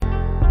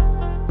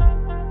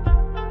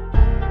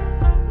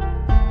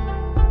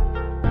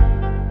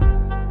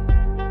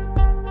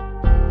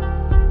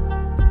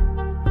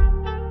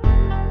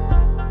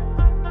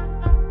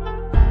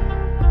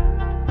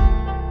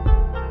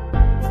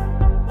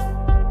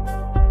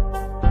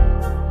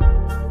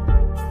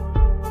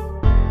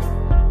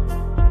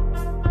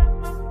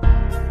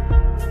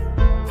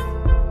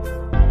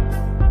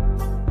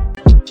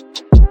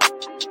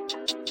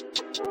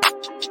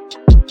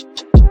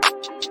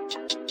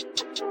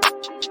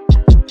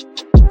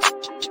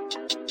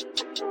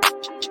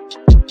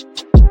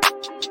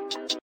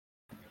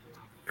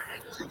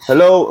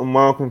Hello and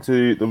welcome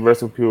to the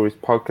WrestlePurists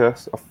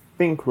podcast. I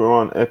think we're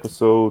on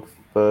episode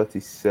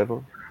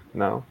 37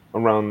 now,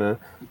 around there.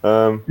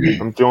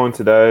 I'm joined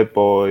today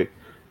by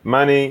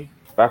Manny,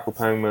 Backup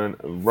Hangman,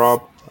 and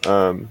Rob.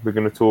 We're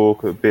going to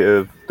talk a bit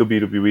of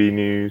WWE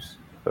news,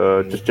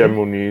 just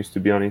general news, to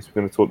be honest.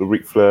 We're going to talk the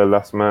Ric Flair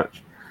last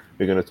match.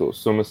 We're going to talk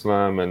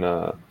SummerSlam, and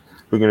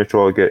we're going to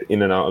try to get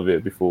in and out of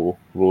it before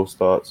Raw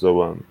starts.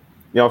 So,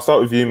 yeah, I'll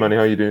start with you, Manny.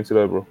 How you doing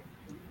today, bro?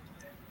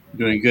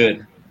 Doing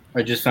good.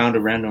 I just found a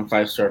random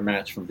 5-star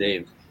match from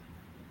Dave.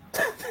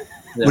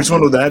 Which one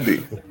would that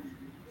be?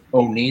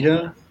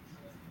 Onita,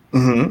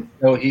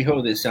 Mm-hmm. El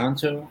Hijo de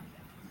Santo,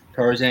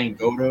 Tarzan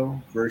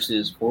Godo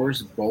versus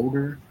Horace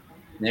Boulder,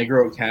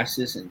 Negro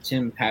Cassis, and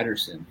Tim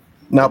Patterson.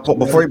 Now,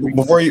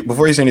 before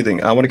you say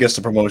anything, I want to guess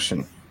the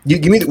promotion. You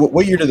give me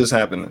what year did this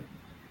happen?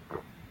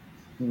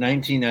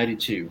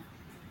 1992.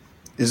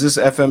 Is this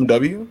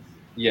FMW?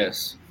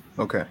 Yes.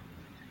 Okay.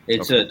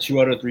 It's a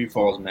 2 out of 3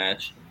 falls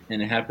match,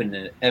 and it happened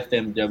in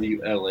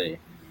FMW LA.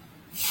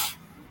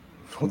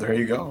 Well, there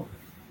you go.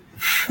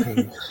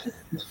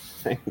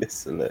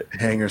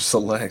 Hanger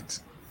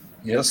select.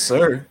 Yes,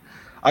 sir.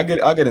 I'll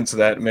get into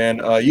that, man.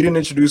 You didn't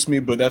introduce me,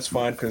 but that's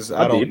fine because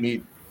I don't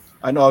need.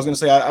 I know I was gonna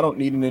say I don't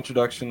need an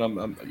introduction.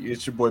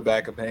 It's your boy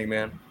Backup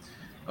Hangman.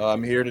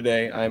 I'm here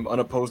today. I'm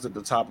unopposed at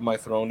the top of my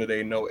throne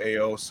today. No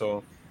AO,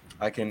 so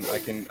I can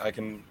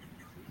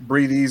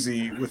breathe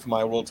easy with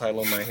my world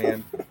title in my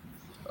hand.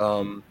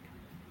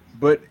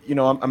 But you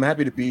know, I'm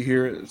happy to be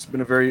here. It's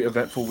been a very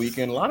eventful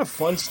weekend. A lot of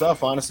fun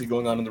stuff, honestly,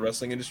 going on in the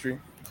wrestling industry.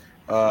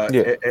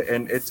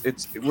 And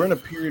it's we're in a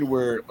period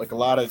where like a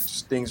lot of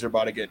just things are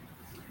about to get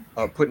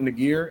put into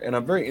gear, and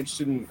I'm very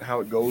interested in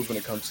how it goes when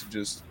it comes to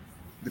just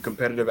the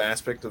competitive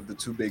aspect of the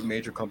two big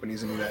major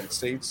companies in the United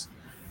States.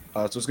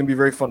 So it's going to be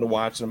very fun to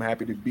watch, and I'm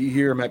happy to be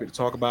here. I'm happy to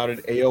talk about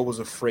it. AO was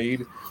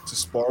afraid to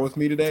spar with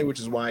me today, which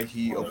is why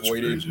he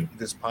avoided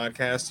this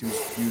podcast.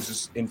 He was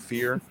just in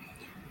fear,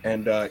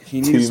 and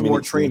he needed some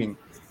more training.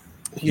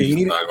 Yeah, he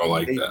needed not gonna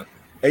like that.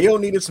 AO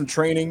needed some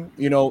training.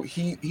 You know,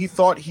 he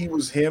thought he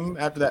was him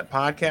after that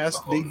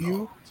podcast debut.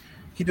 No.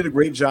 He did a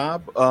great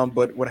job,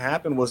 but what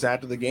happened was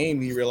after the game,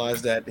 he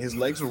realized that his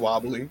legs were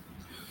wobbly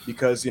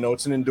because, you know,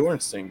 it's an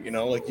endurance thing. You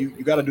know, like you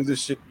got to do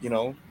this shit, you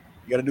know,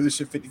 you got to do this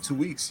shit 52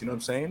 weeks. You know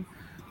what I'm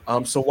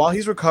saying? So while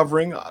he's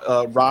recovering,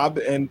 Rob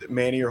and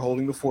Manny are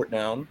holding the fort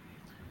down,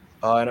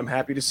 and I'm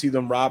happy to see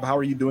them. Rob, how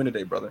are you doing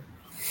today, brother?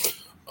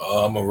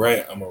 I'm all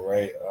right.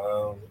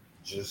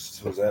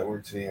 Just was at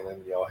work today, and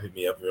then y'all hit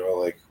me up. You know,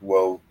 like,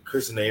 well,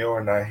 Chris and AO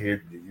are not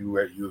here. You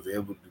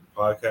available to do the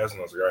podcast?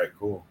 And I was like, all right,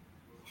 cool,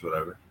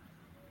 whatever.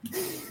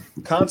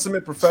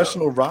 Consummate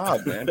professional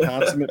Rob, man.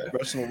 Consummate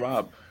professional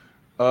Rob.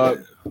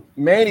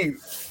 Manny,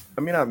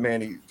 I mean not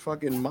Manny.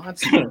 Fucking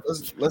Monty.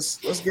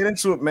 Let's get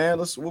into it, man.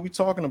 What we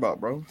talking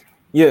about, bro?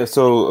 Yeah,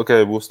 so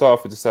okay, we'll start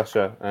off with the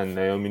Sasha and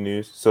Naomi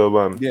news. So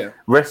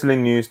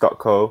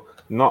WrestlingNews.co,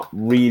 not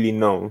really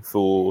known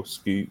for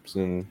scoops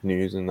and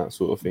news and that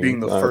sort of thing.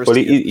 Being the first, but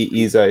it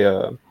is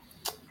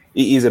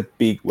a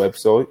big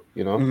website,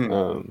 you know.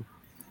 Mm-hmm.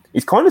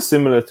 It's kind of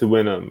similar to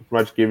when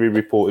Raj Giri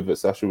reported that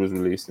Sasha was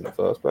released in the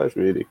first place,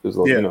 really, because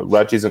you know,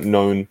 Raj isn't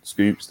known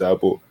scoop star,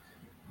 but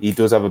he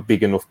does have a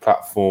big enough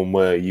platform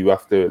where you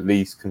have to at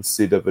least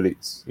consider that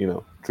it's, you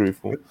know,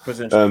 truthful.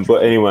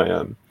 But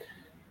anyway,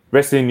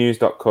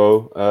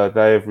 WrestlingNews.co,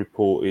 they have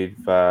reported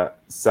that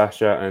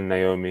Sasha and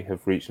Naomi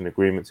have reached an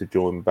agreement to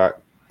join back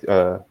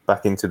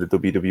into the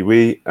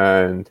WWE,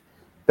 and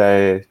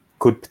they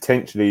could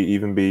potentially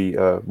even be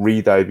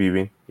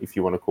re-debuting, if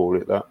you want to call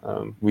it that.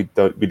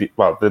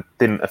 They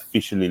didn't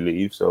officially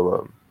leave,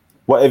 so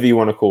whatever you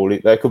want to call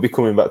it, they could be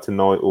coming back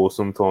tonight or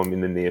sometime in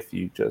the near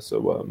future.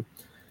 So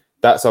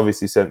that's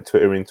obviously sent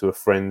Twitter into a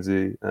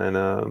frenzy,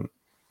 and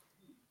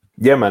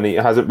yeah, man, it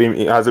hasn't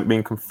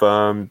been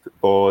confirmed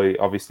by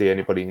obviously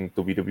anybody in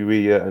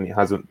WWE yet, and it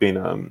hasn't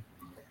been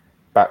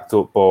backed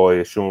up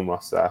by Sean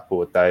Ross Sapp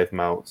or Dave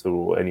Meltzer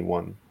or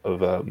anyone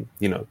of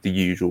you know, the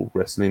usual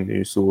wrestling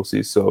news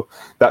sources. So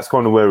that's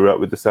kind of where we're at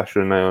with the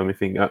Sasha and Naomi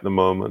thing at the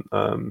moment.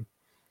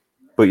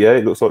 But yeah,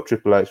 it looks like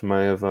Triple H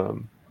may have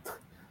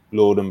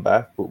lured them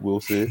back, but we'll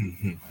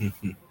see.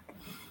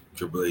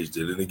 Triple H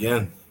did it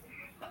again.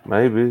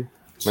 Maybe.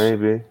 So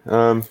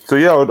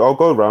yeah, I'll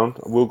go around.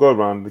 We'll go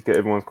around to get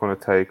everyone's kind of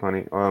take on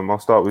it. I'll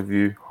start with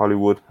you,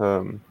 Hollywood.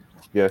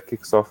 Yeah, kick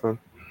us off then.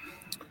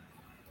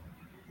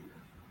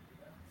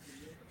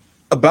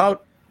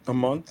 About a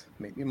month,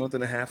 maybe a month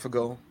and a half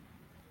ago,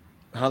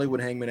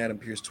 Hollywood Hangman Adam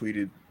Pearce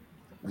tweeted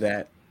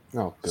that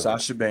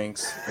Sasha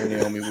Banks and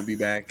Naomi will be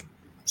back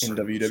in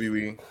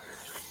WWE.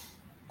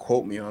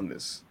 Quote me on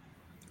this.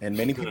 And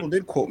many people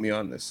did quote me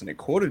on this, and they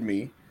quoted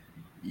me,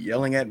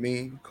 yelling at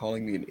me,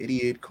 calling me an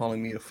idiot,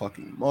 calling me a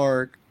fucking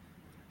mark,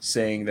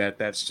 saying that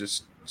that's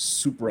just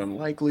super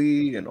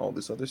unlikely and all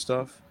this other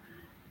stuff.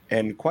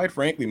 And quite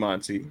frankly,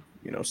 Monty,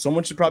 you know,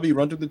 someone should probably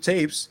run through the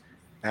tapes.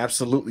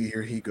 Absolutely,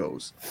 here he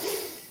goes.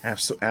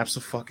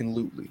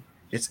 Absolutely.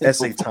 It's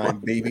essay time,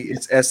 baby.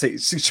 It's essay.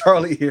 See,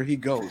 Charlie, here he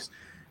goes.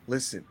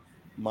 Listen,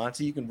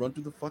 Monty, you can run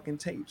through the fucking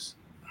tapes.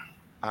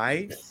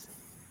 I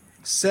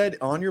said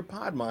on your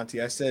pod,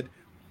 Monty, I said,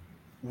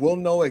 we'll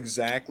know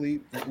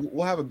exactly,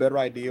 we'll have a better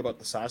idea about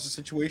the Sasha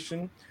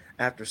situation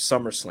after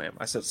SummerSlam.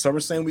 I said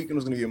SummerSlam weekend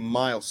was going to be a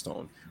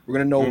milestone. We're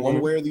going to know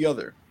one way or the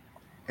other.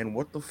 And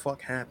what the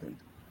fuck happened?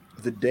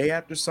 The day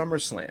after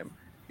SummerSlam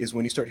is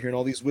when you start hearing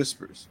all these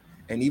whispers.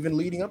 And even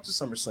leading up to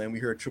SummerSlam, we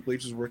heard Triple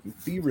H is working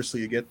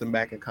feverishly to get them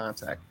back in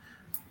contact.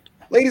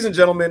 Ladies and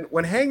gentlemen,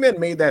 when Hangman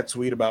made that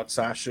tweet about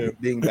Sasha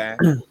being back,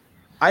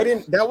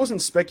 that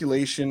wasn't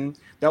speculation.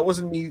 That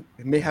wasn't me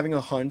having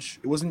a hunch.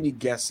 It wasn't me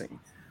guessing.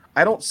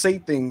 I don't say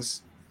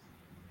things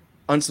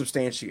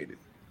unsubstantiated.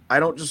 I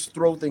don't just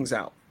throw things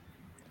out.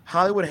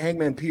 Hollywood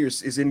Hangman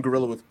Pierce is in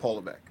Gorilla with Paul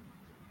Levesque.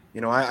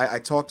 You know, I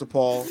talk to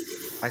Paul.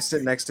 I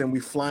sit next to him. We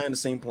fly on the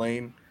same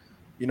plane.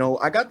 You know,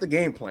 I got the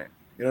game plan.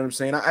 You know what I'm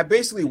saying? I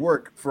basically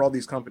work for all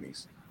these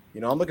companies.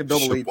 You know, I'm like a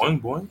double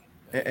agent.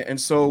 And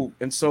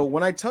so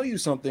when I tell you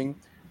something,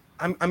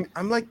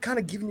 I'm like kind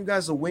of giving you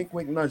guys a wink,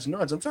 nudge.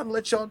 I'm trying to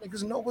let y'all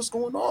niggas know what's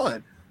going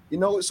on. You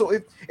know, so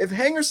if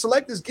Hanger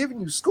Select is giving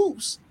you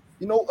scoops,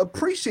 you know,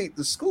 appreciate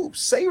the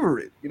scoops, savor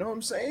it. You know what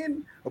I'm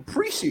saying?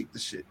 Appreciate the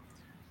shit.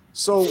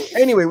 So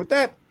anyway, with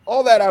that,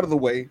 all that out of the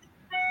way,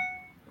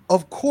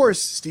 of course,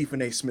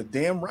 Stephen A. Smith,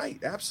 damn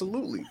right,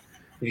 absolutely.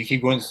 If you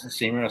keep going the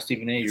same route,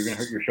 Stephen A., you're gonna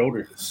hurt your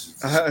shoulder.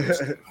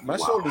 My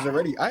shoulder's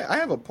already. I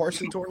have a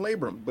partially torn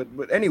labrum,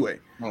 but anyway,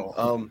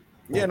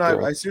 yeah,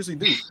 no, I seriously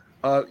do.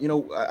 You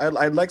know,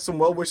 I'd like some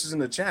well wishes in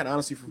the chat,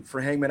 honestly,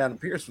 for Hangman Adam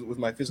Pierce with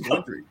my physical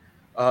injury.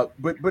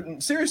 But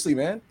seriously,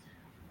 man,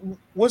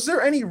 was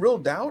there any real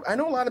doubt? I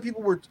know a lot of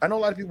people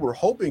were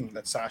hoping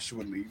that Sasha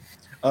would leave.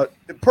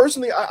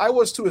 Personally, I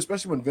was too,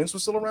 especially when Vince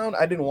was still around.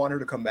 I didn't want her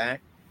to come back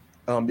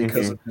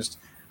because of just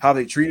how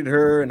they treated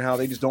her and how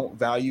they just don't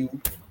value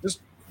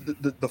just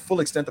the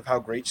full extent of how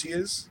great she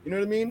is. You know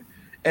what I mean?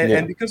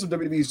 And because of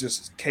WWE's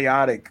just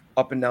chaotic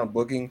up and down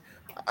booking,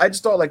 I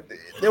just thought like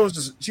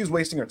she was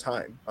wasting her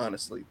time,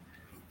 honestly.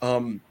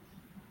 But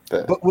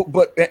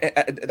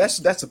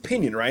that's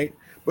opinion, right?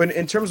 But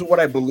in terms of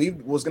what I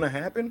believed was going to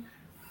happen,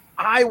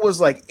 I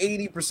was like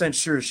 80%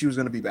 sure she was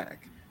going to be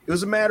back. It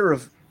was a matter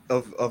of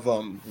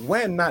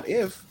when, not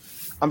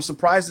if. I'm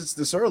surprised it's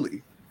this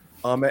early.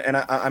 And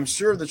I'm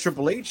sure the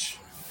Triple H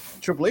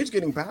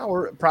getting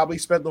power probably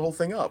sped the whole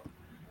thing up.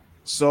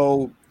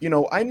 So, you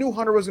know, I knew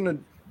Hunter was going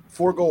to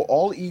forego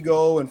all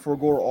ego and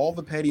forego all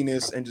the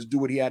pettiness and just do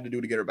what he had to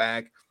do to get her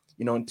back,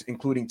 you know,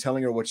 including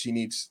telling her what she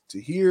needs to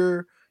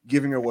hear,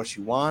 giving her what she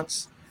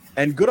wants.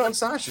 And good on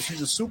Sasha.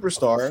 She's a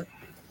superstar.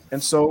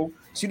 And so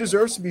she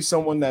deserves to be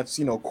someone that's,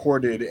 you know,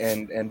 courted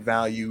and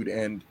valued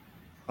and,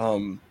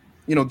 you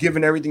know,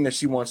 given everything that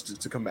she wants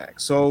to come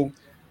back. So,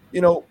 you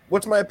know,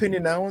 what's my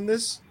opinion now on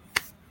this?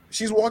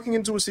 She's walking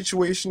into a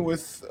situation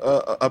with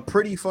a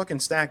pretty fucking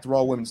stacked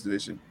Raw Women's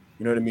division.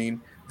 You know what I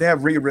mean? They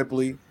have Rhea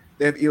Ripley,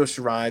 they have Io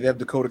Shirai, they have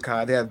Dakota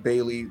Kai, they have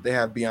Bayley, they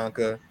have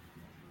Bianca,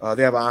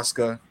 they have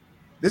Asuka.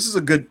 This is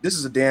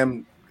a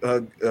damn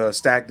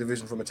stacked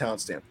division from a talent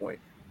standpoint.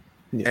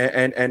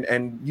 Yeah.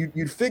 And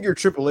you'd figure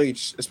Triple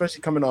H, especially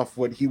coming off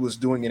what he was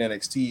doing in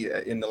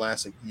NXT in the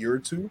last year or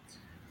two,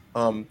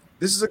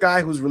 this is a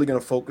guy who's really going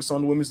to focus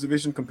on the women's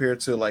division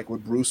compared to like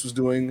what Bruce was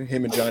doing,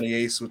 him and Johnny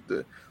Ace with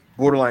the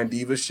borderline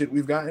diva shit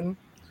we've gotten.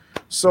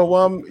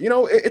 So, you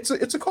know, it's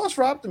a cause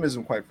for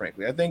optimism, quite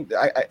frankly. I think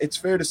it's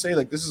fair to say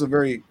like this is a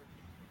very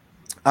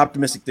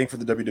optimistic thing for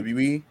the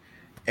WWE,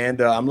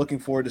 and I'm looking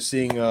forward to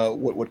seeing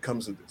what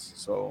comes of this.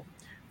 So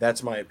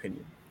that's my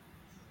opinion.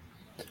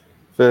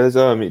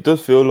 It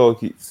does feel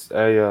like it's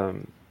a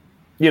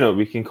you know,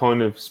 we can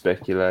kind of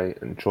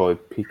speculate and try to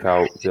pick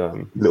out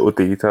little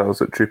details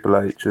that Triple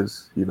H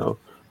has, you know,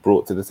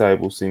 brought to the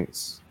table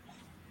since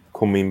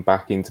coming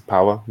back into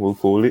power, we'll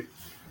call it.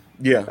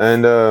 Yeah.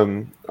 And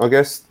I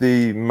guess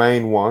the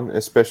main one,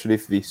 especially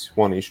if this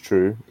one is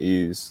true,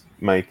 is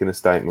making a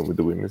statement with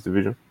the women's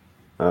division.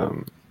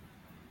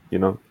 You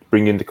know,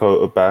 bringing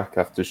Dakota back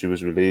after she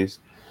was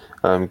released,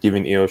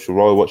 giving Io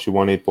Shirai what she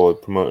wanted by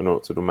promoting her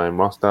up to the main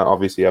roster.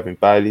 Obviously, having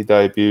Bayley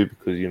debut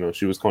because, you know,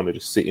 she was kind of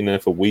just sitting there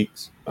for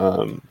weeks.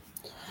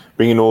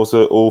 Bringing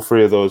also all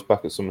three of those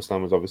back at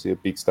SummerSlam was obviously a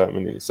big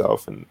statement in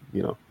itself. And,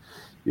 you know,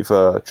 if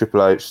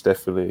Triple H,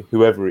 definitely,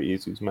 whoever it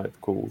is who's made the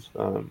calls.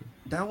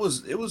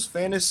 It was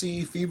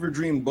fantasy fever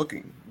dream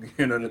booking.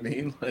 You know what I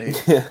mean?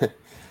 Like, yeah,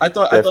 I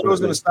thought it was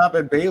going to stop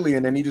at Bayley,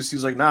 and then he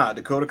was like, nah,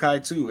 Dakota Kai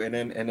too, and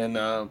then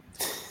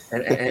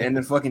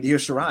fucking Io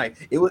Shirai.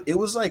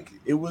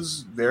 It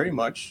was very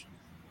much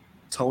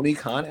Tony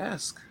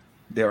Khan-esque,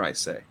 dare I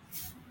say.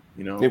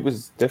 You know, it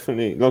was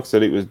definitely, like I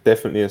said, it was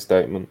definitely a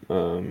statement.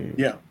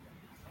 Yeah.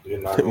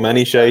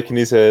 Manny shaking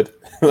his head.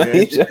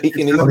 Manny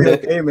shaking his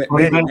head. Hey,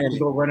 Manny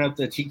go run out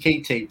the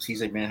TK tapes.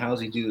 He's like, man, how does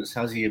he do this?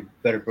 How's he a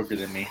better booker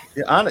than me?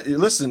 Yeah,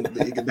 listen,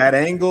 that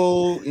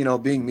angle, you know,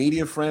 being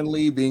media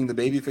friendly, being the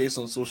babyface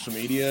on social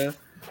media,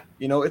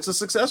 you know, it's a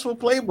successful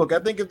playbook.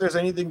 I think if there's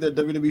anything that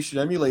WWE should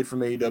emulate from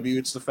AEW,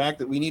 it's the fact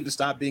that we need to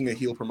stop being a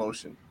heel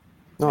promotion.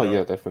 Oh,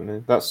 yeah,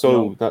 definitely. That's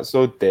so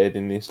dead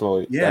in this it's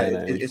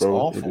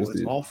awful.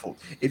 It's awful.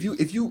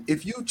 If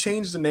you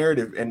change the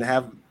narrative and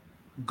have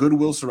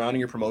goodwill surrounding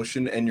your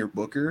promotion and your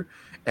booker,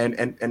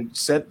 and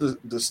set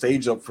the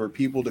stage up for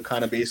people to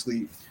kind of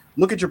basically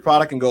look at your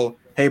product and go,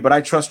 hey, but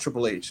I trust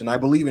Triple H and I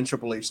believe in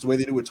Triple H the way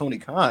they do with Tony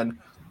Khan.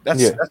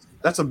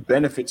 That's a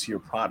benefit to your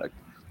product,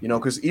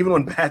 because even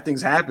when bad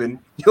things happen,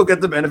 you'll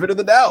get the benefit of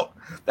the doubt.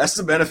 That's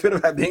the benefit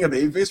of being a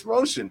babyface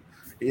promotion.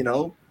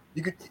 You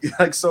could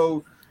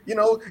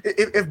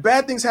if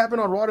bad things happen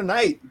on Raw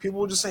tonight, people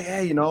will just say,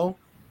 hey,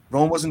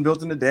 Rome wasn't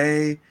built in a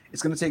day.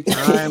 It's going to take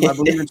time. I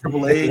believe in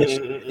Triple H.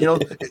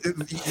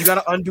 You got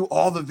to undo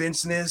all the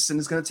Vinceness, and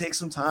it's going to take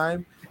some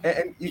time.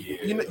 And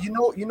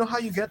you know how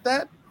you get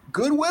that?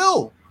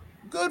 Goodwill,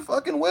 good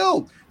fucking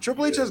will.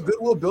 Triple H has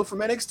goodwill built from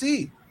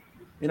NXT.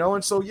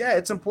 And so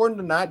it's important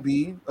to not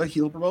be a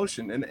heel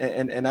promotion,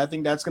 and I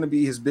think that's going to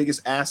be his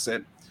biggest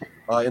asset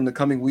in the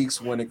coming weeks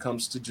when it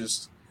comes to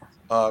just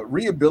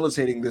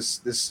rehabilitating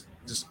this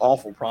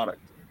awful product.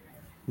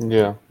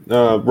 Yeah.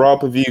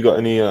 Rob, have you got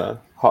any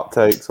hot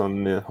takes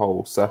on the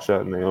whole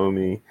Sasha and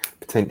Naomi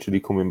potentially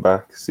coming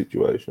back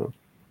situation?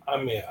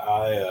 I mean,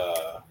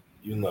 I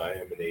am an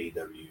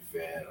AEW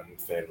fan. I'm a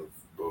fan of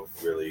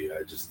both, really.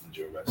 I just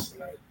enjoy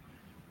wrestling.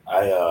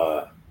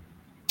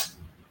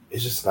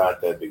 It's just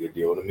not that big a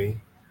deal to me.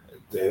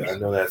 I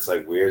know that's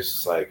like weird. It's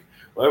just like,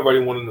 well, everybody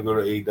wanted to go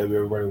to AEW.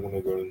 Everybody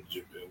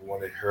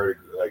wanted her,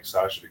 like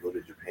Sasha, to go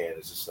to Japan.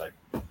 It's just like,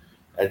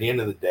 at the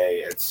end of the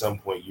day, at some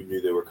point, you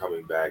knew they were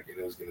coming back, and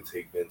it was going to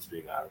take Vince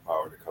being out of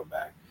power to come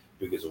back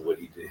because of what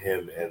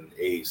him and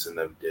Ace and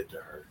them did to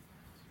her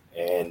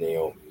and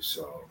Naomi.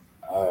 So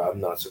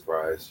I'm not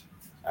surprised.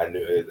 I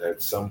knew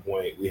at some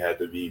point we had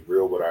to be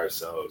real with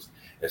ourselves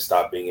and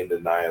stop being in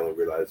denial and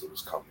realize it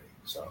was coming.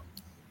 So,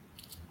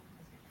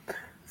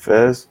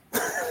 Fez,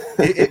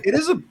 it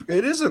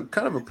is a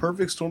kind of a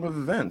perfect storm of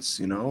events.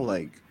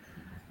 Like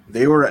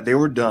they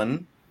were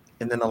done,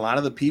 and then a lot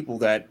of the people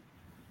that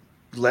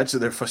led to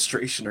their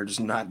frustration are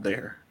just not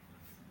there.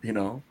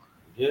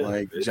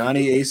 Like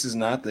Johnny Ace is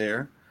not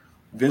there.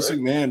 Vince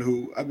McMahon,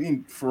 who, I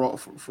mean, for all,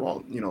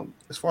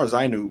 as far as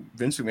I knew,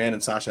 Vince McMahon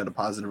and Sasha had a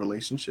positive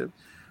relationship,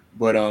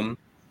 but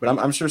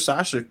I'm sure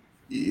Sasha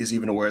is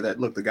even aware that,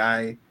 look, the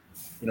guy,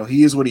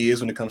 he is what he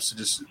is when it comes to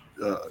just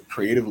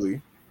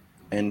creatively,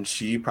 and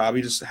she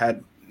probably just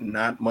had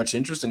not much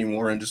interest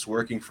anymore in just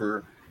working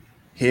for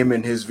him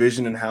and his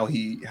vision and how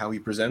he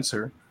presents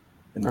her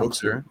and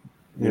books her.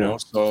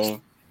 So.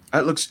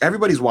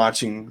 Everybody's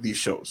watching these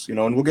shows,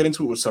 and we'll get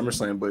into it with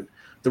SummerSlam, but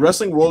the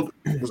wrestling world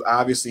was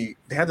obviously,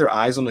 they had their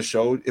eyes on the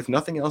show, if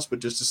nothing else, but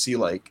just to see,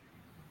 like,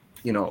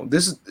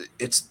 this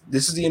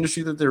is the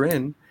industry that they're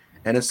in,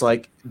 and it's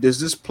like,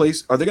 does this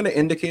place, are they going to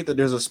indicate that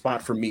there's a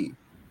spot for me?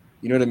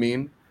 You know what I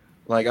mean?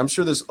 Like, I'm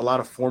sure there's a lot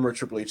of former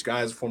Triple H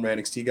guys, former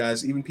NXT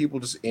guys, even people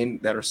just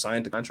that are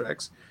signed to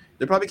contracts.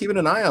 They're probably keeping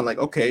an eye on, like,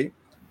 okay,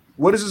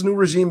 what does this new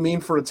regime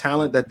mean for a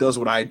talent that does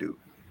what I do?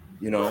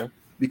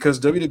 Because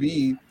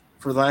WWE,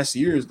 for the last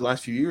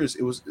few years,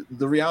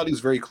 the reality was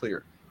very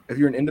clear. If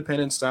you're an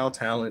independent style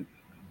talent,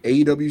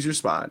 AEW is your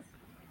spot.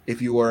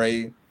 If you are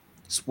a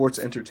sports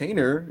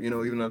entertainer,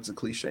 even though it's a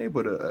cliche,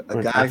 but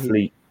an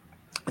athlete,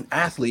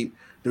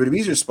 WWE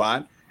is your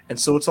spot. And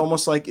so it's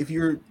almost like if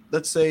you're,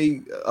 let's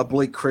say, a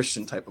Blake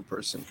Christian type of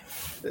person,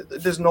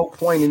 there's no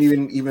point in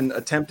even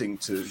attempting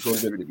to go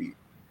to WWE.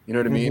 You know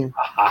what I mean?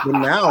 But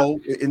now,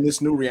 in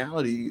this new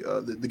reality,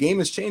 the game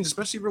has changed,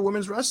 especially for a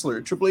women's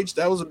wrestler. Triple H,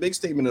 that was a big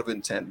statement of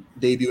intent,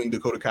 debuting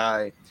Dakota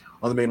Kai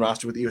on the main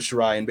roster with Io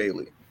Shirai and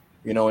Bayley,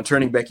 and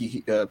turning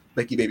Becky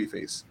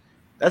babyface.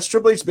 That's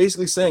Triple H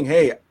basically saying,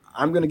 hey,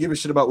 I'm going to give a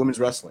shit about women's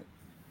wrestling,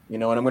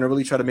 and I'm going to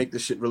really try to make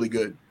this shit really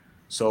good.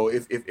 So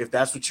if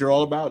that's what you're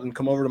all about, then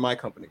come over to my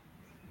company.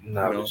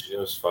 But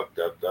it's fucked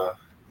up, though.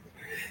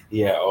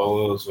 Yeah,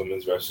 all those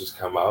women's wrestlers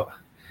come out.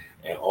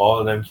 And all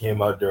of them came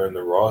out during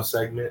the Raw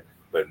segment,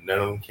 but none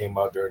of them came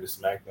out during the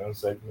SmackDown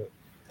segment.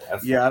 I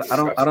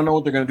don't know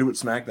what they're gonna do with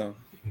SmackDown.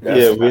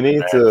 We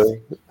need to.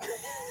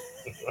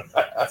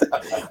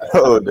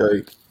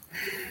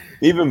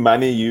 Even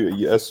Manny,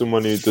 you as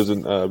someone who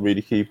doesn't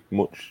really keep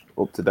much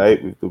up to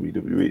date with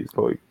WWE, it's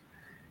like,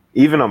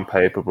 even on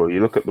paper, bro,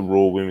 you look at the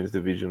Raw women's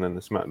division and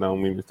the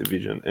SmackDown women's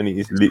division, and it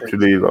is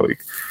literally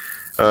like.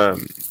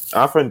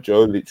 Our friend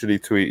Joe literally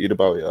tweeted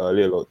about it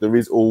earlier. Like, there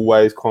is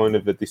always kind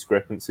of a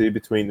discrepancy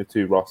between the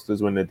two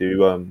rosters when they do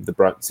the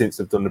brand, since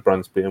they've done the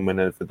brand split, and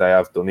whenever they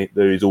have done it,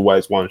 there is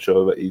always one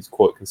show that is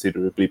quite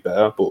considerably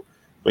better. But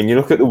when you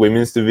look at the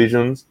women's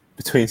divisions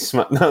between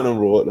SmackDown and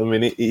Raw, I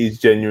mean, it is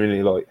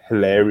genuinely like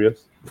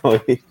hilarious.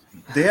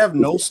 They have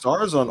no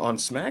stars on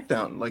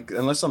SmackDown, like,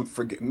 unless I'm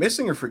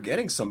missing or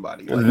forgetting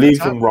somebody. Like,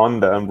 leaving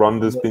Ronda, and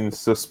Ronda's been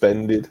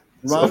suspended.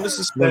 Ronda's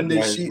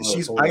suspended.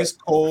 She's ice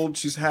cold.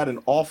 She's had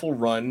an awful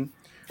run.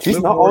 She's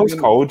not ice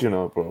cold,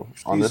 bro.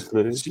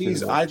 Honestly,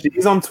 she's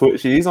on Twitter.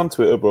 She is on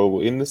Twitter,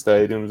 bro. In the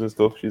stadiums and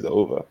stuff, she's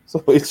over.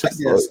 So it's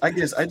just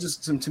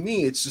to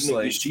me, it's just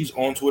like she's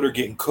on Twitter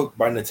getting cooked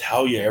by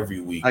Natalya every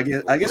week. I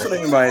guess what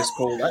I mean by ice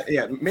cold.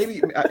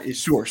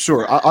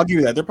 Sure. I'll give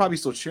you that. They're probably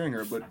still cheering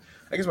her, but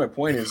I guess my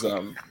point is,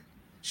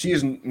 she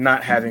is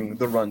not having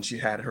the run she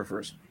had her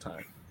first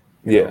time.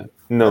 Yeah,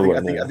 no,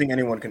 I think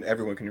everyone can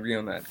agree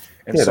on that.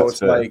 And yeah, so that's it's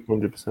fair, like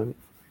 100%.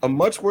 a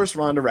much worse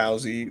Ronda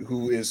Rousey,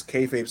 who is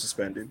kayfabe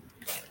suspended.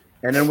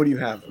 And then what do you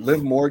have?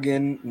 Liv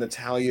Morgan,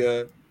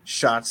 Natalia,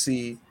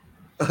 Shotzi,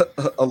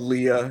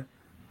 Aaliyah,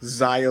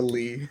 Xia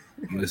Li.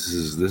 This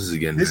is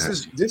again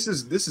nasty. This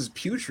is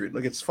putrid.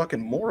 Like, it's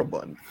fucking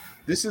moribund.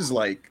 This is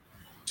like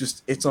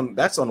just that's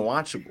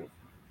unwatchable,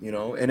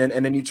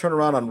 And then you turn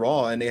around on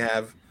Raw and they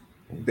have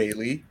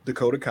Bayley,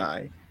 Dakota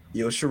Kai,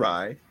 Io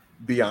Shirai,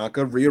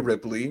 Bianca, Rhea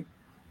Ripley,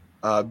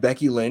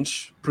 Becky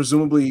Lynch,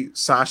 presumably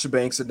Sasha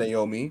Banks and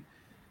Naomi,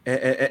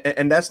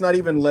 and that's not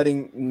even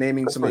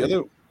naming some of the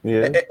other.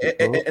 Yeah,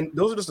 And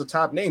those are just the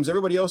top names.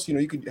 Everybody else,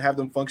 you could have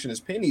them function as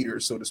pin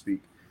eaters, so to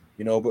speak.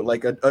 But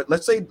like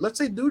let's say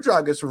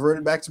Doudrop gets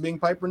reverted back to being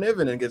Piper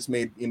Niven and gets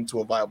made into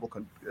a viable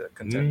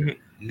contender.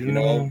 You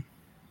know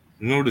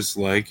what it's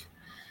like?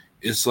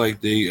 It's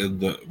like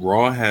the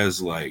Raw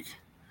has like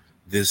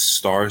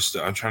this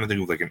I'm trying to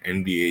think of like an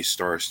NBA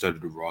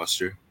star-studded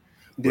roster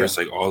where it's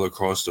like all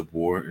across the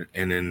board,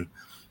 and then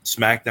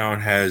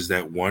SmackDown has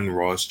that one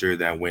roster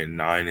that went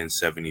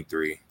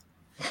 9-73.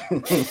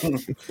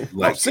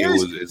 Like it's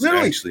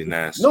literally actually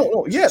nasty.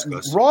 No, yeah.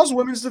 Raw's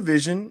women's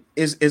division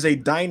is a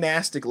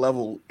dynastic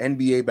level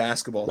NBA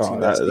basketball team.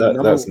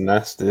 That's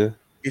nasty.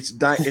 It's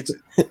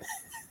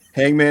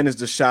Hangman is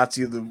the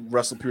Shotzi of the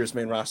WrestlePurists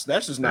main roster.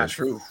 That's just not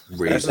true.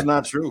 That's just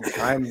not true.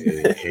 I'm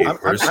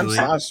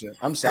Sasha.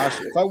 I'm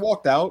Sasha. If I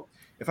walked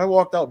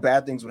out,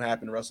 bad things would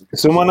happen to WrestlePurists.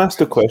 Someone asked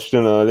a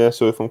question earlier,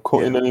 so if I'm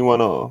cutting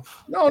anyone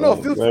off, no,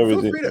 feel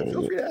free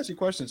to ask your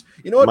questions.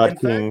 You know what? Mad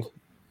King.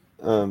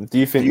 Do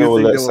you think they will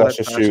let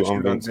Sasha shoot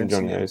on Vince and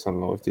Johnny Ace on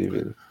live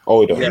TV?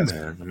 Oh, don't. Yeah,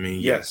 man. I mean,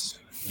 yes.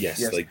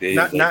 Like they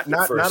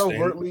not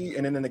overtly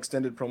and in an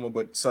extended promo,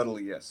 but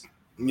subtly, yes.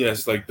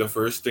 Yes, like the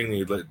first thing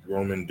they let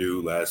Roman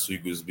do last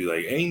week was be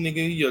like, "Hey,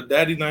 nigga, your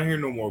daddy not here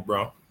no more,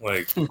 bro.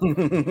 Like, you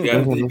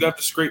got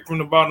the scrape from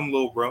the bottom,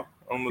 little bro.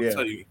 I'm gonna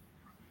tell you."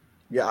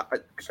 Yeah,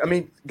 I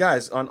mean,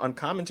 guys, on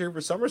commentary for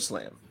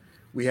SummerSlam,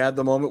 we had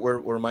the moment where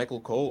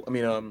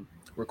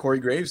where Corey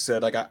Graves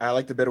said, like, I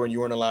liked it better when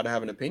you weren't allowed to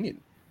have an opinion,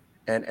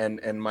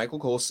 and Michael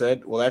Cole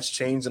said, well, that's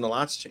changed and a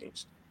lot's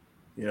changed,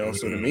 So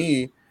to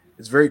me,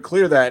 it's very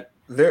clear that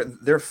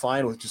they're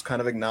fine with just kind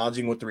of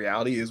acknowledging what the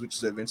reality is, which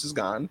is that Vince is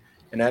gone.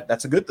 And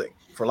that's a good thing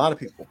for a lot of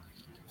people,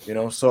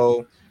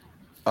 So,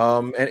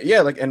 and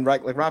yeah, like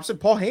Rob said,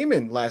 Paul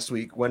Heyman last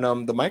week when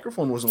the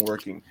microphone wasn't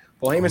working,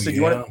 Paul Heyman said,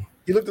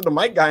 he looked at the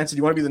mic guy and said,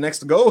 "You want to be the next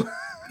to go?"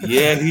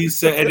 Yeah, he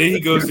said, and then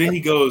he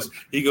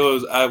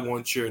goes, "I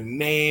want your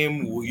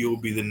name.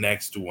 You'll be the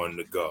next one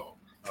to go."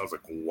 I was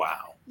like,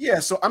 "Wow." Yeah,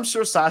 so I'm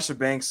sure Sasha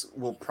Banks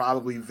will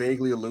probably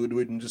vaguely allude to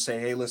it and just say,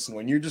 "Hey, listen,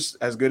 when you're just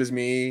as good as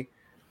me,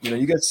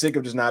 you get sick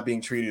of just not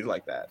being treated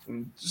like that,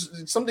 and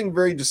just something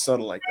very just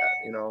subtle like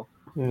that,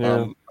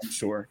 Yeah. I'm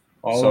sure.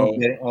 All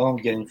I'm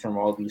getting from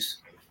all these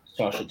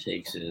Sasha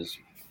takes is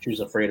she was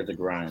afraid of the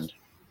grind.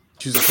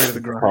 She's afraid of the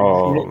grind.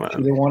 Oh, man. She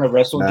didn't want to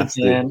wrestle in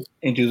Japan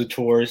and do the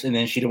tours, and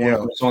then she didn't want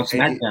to wrestle on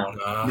SmackDown.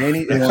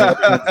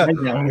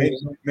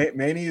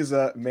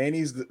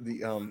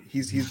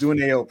 Manny's he's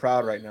doing AO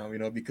proud right now,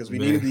 because we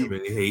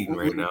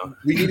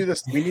needed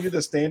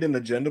a stand-in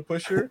agenda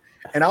pusher,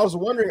 and I was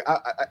wondering,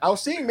 I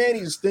was seeing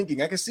Manny's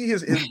thinking, I could see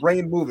his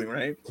brain moving,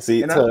 right?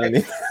 And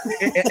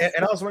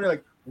I was wondering,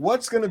 like,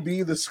 what's going to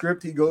be the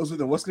script he goes with,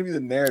 and what's going to be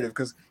the narrative?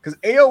 Because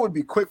AO would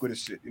be quick with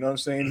his shit. You know what I'm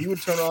saying? He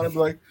would turn around and be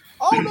like,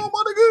 "Oh no,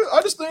 my nigga,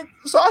 I just think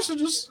Sasha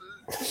she's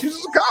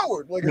just a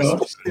coward." Like, I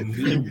as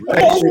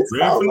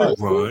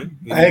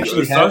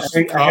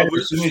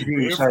soon as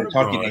we started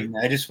talking,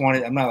 I just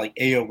wanted. I'm not like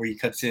AO where he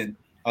cuts in.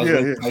 I was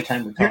waiting for my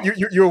time to talk.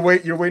 You're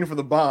waiting for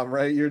the bomb,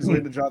 right? You're just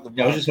waiting to drop the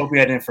bomb. I was just hoping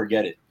I didn't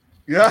forget it.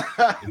 Yeah,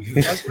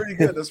 that's pretty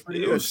good. That's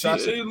pretty good.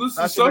 Sasha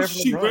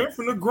ran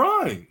from the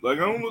grind. Like,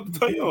 I don't know what to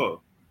tell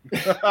y'all.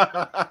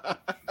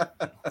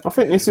 I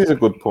think this is a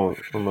good point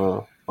from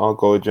our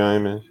guy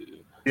Jamie.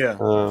 Yeah.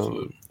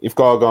 If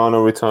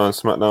Gargano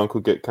returns, SmackDown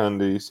could get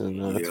Candice,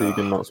 and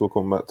Tegan Knox will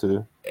come back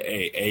too.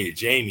 Hey,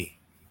 Jamie.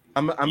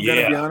 I'm gonna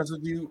be honest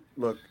with you.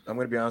 Look, I'm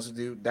gonna be honest with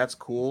you. That's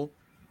cool.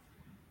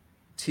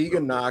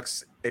 Tegan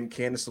Knox and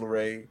Candice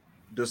LeRae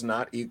does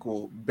not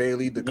equal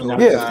Bayley,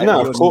 Dakota. Yeah,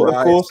 no, of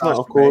course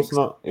not.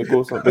 But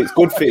it's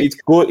good for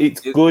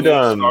it's good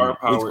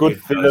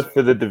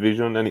for the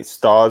division, and it's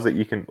stars that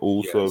you can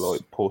also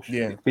like push.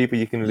 Yeah, people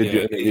you can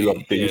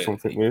legitimately do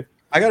something with.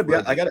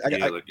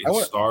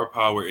 It's star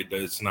power.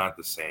 It's not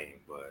the same,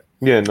 but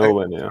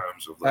nowhere near.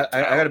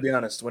 I gotta be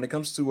honest. When it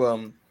comes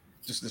to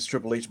just this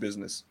Triple H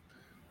business,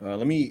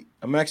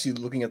 I'm actually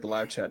looking at the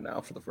live chat now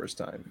for the first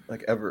time,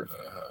 like ever.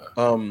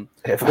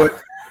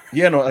 But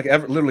yeah, no, like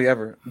ever, literally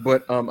ever.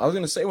 But I was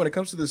gonna say, when it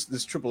comes to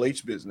this Triple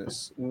H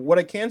business, what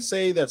I can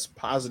say that's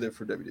positive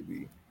for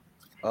WWE,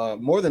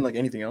 more than like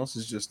anything else,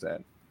 is just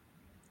that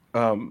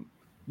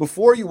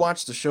before you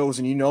watch the shows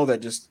and you know that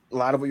just a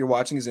lot of what you're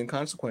watching is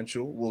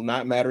inconsequential, will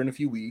not matter in a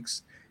few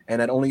weeks, and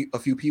that only a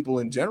few people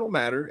in general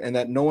matter, and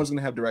that no one's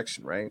gonna have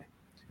direction, right?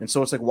 And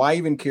so it's like, why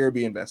even care,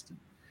 be invested?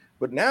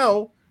 But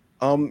now,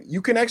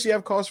 You can actually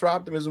have cause for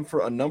optimism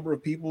for a number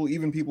of people,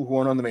 even people who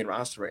aren't on the main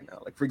roster right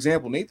now. Like, for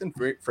example, Nathan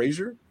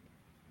Frazier,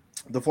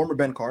 the former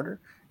Ben Carter,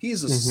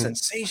 he's a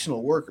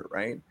sensational worker,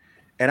 right?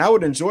 And I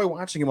would enjoy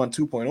watching him on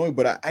 2.0,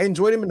 but I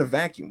enjoyed him in a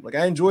vacuum. Like,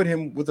 I enjoyed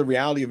him with the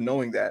reality of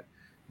knowing that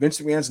Vince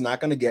McMahon's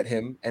not going to get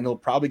him, and he'll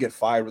probably get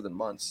fired within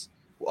months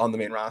on the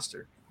main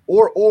roster,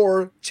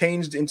 or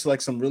changed into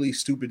like some really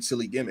stupid,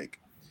 silly gimmick.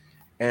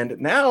 And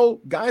now,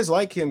 guys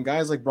like him,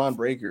 guys like Braun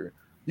Breaker,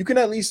 you can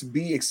at least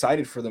be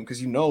excited for them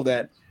because you know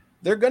that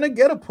they're gonna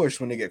get a push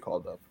when they get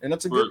called up, and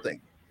that's a good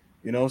thing,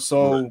 you know.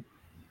 So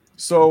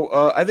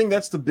I think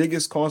that's the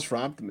biggest cause for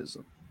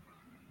optimism.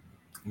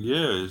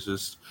 Yeah, it's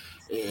just,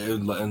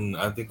 and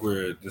I think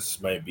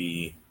this might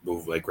be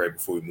like right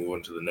before we move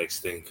on to the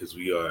next thing because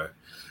we are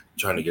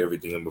trying to get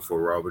everything in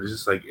before Raw, but it's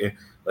just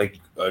like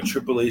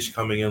Triple H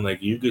coming in,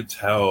 like you could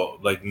tell,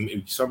 like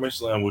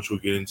SummerSlam, which we'll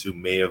get into,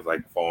 may have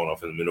like fallen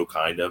off in the middle,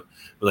 kind of,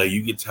 but like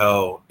you could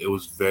tell it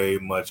was very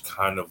much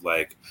kind of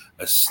like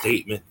a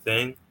statement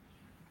thing.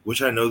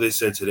 Which I know they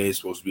said today is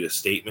supposed to be a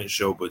statement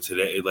show, but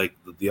today, like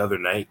the other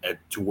night,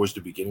 towards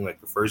the beginning,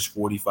 like the first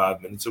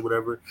 45 minutes or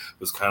whatever,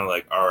 was kind of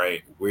like, all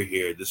right, we're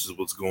here. This is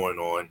what's going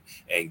on,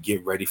 and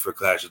get ready for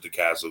Clash at the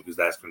Castle because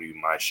that's going to be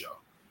my show.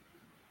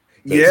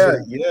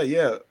 Basically.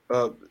 Yeah.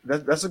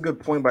 That's a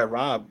good point by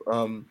Rob.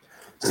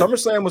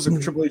 SummerSlam was a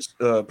Triple H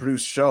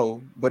produced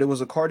show, but it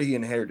was a card he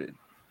inherited.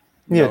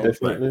 Yeah,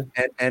 definitely.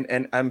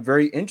 And I'm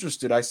very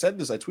interested. I said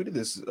this. I tweeted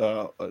this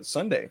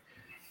Sunday.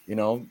 You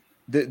know,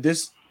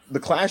 the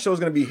Clash show is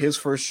going to be his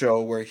first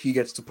show where he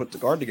gets to put the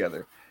card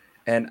together.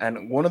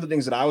 And one of the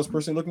things that I was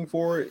personally looking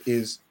for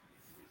is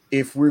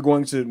if we're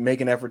going to make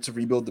an effort to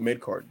rebuild the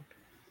mid card.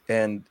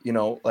 And, you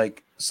know,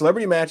 like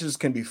celebrity matches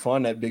can be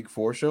fun at big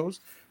four shows,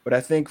 but I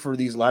think for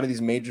a lot of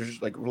these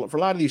majors, like for a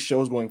lot of these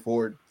shows going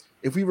forward,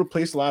 if we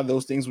replace a lot of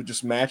those things with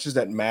just matches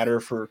that matter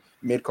for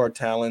mid card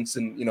talents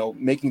and, you know,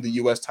 making the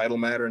US title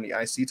matter and the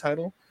IC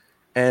title,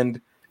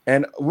 and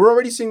we're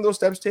already seeing those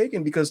steps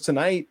taken because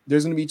tonight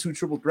there's going to be 2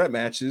 triple threat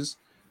matches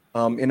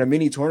in a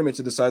mini tournament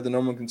to decide the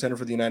number one contender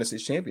for the United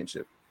States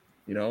Championship,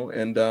 you know,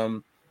 and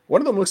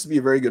one of them looks to be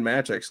a very good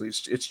match. Actually,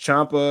 it's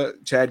Ciampa,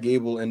 Chad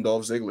Gable, and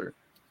Dolph Ziggler.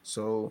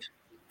 So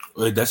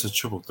wait, that's a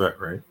triple threat,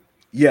 right?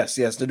 Yes,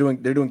 they're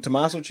doing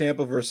Tommaso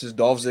Ciampa versus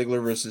Dolph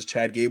Ziggler versus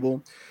Chad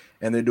Gable,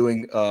 and they're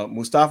doing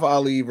Mustafa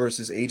Ali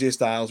versus AJ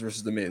Styles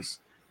versus The Miz.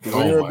 The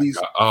winner of these,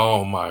 God.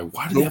 Oh my!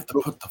 Why do you have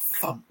to put the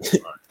fuck?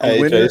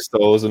 AJ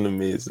Styles and The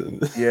Miz.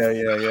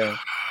 Yeah.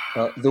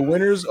 The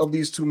winners of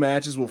these 2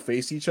 matches will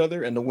face each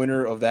other, and the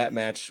winner of that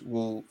match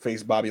will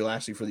face Bobby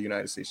Lashley for the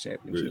United States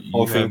Championship.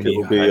 I think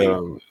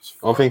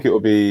it will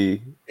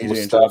be AJ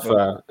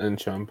Mustafa and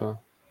Ciampa.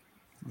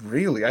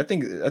 Really, I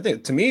think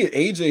to me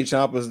AJ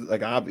Ciampa is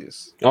like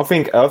obvious. I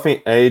think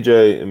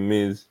AJ and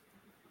Miz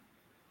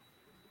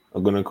are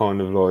gonna kind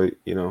of like,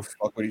 you know,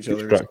 fuck with each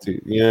other.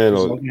 Yeah,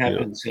 like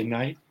happen the same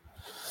night.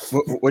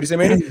 What do you say,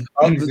 man?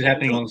 Is it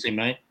happening on the same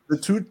night?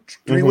 The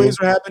 3 ways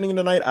are happening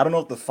tonight. I don't know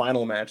if the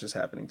final match is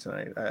happening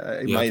tonight.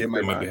 It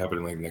might be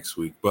happening like next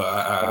week. But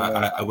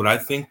I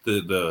think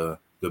the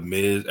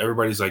Miz,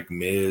 everybody's like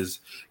Miz,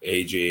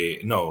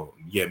 AJ,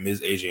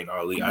 Miz, AJ, and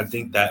Ali. I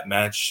think that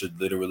match should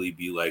literally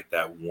be like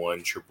that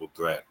one triple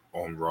threat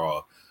on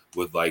Raw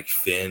with like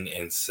Finn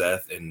and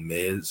Seth and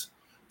Miz.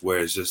 Where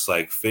it's just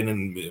like Finn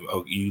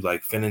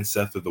and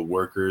Seth are the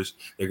workers.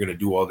 They're gonna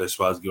do all their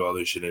spots, get all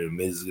their shit in, and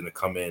Miz is gonna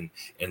come in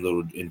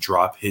and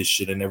drop his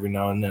shit in every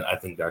now and then. I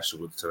think that's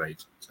what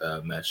tonight's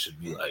match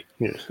should be like.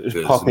 Yeah,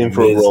 just pop in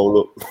for a roll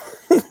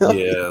up.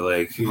 Yeah,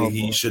 like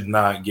he should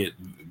not get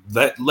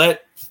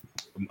let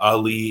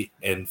Ali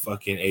and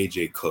fucking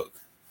AJ cook.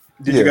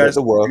 Did you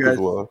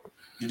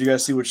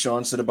guys see what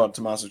Sean said about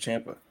Tommaso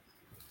Ciampa?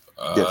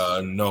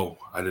 Yes. No,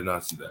 I did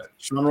not see that.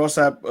 Sean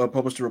Rossap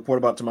published a report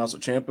about Tommaso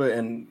Ciampa,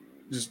 and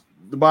just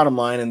the bottom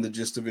line and the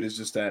gist of it is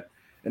just that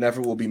an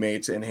effort will be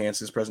made to enhance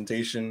his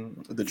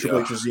presentation. The Triple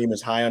H regime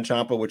is high on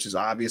Ciampa, which is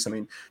obvious. I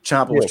mean,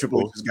 Ciampa was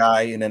Triple H's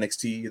guy in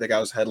NXT. The guy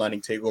was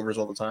headlining takeovers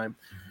all the time.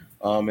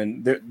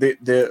 And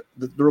the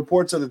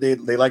reports are that they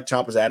like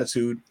Ciampa's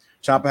attitude.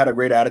 Ciampa had a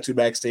great attitude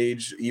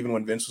backstage, even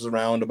when Vince was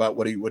around, about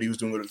what he was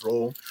doing with his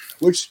role.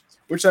 Which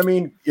I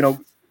mean, you know,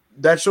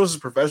 that shows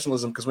his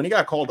professionalism because when he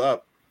got called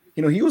up,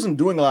 you know, he wasn't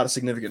doing a lot of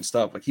significant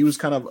stuff. Like he was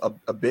kind of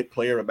a bit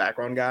player, a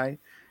background guy,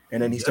 and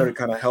then he started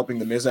kind of helping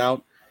the Miz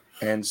out.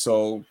 And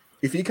so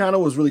if he kind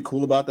of was really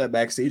cool about that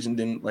backstage and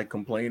didn't like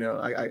complain,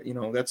 you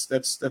know, that's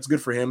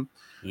good for him.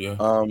 Yeah.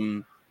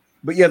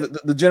 But yeah,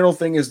 the general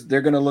thing is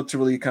they're going to look to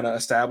really kind of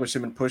establish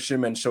him and push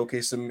him and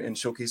showcase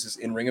his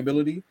in-ring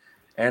ability.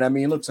 And I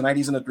mean, look, tonight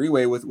he's in a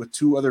 3-way with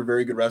 2 other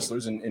very good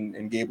wrestlers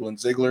in Gable and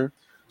Ziggler.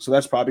 So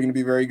that's probably going to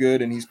be very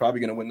good, and he's probably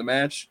going to win the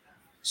match.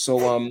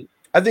 So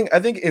I think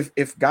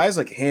if guys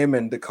like him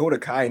and Dakota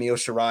Kai and Io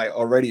Shirai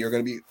already are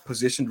going to be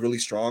positioned really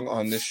strong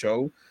on this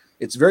show,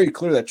 it's very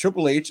clear that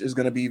Triple H is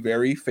going to be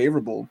very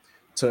favorable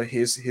to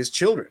his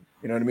children.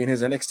 You know what I mean?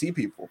 His NXT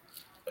people.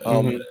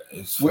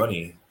 It's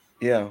funny.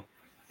 Yeah.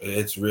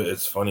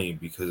 It's funny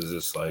because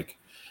it's like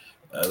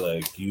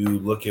Like you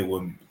look at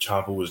what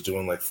Ciampa was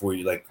doing like for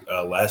you, like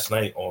last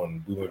night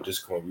we were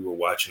Discord, we were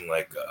watching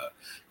like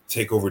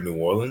Takeover New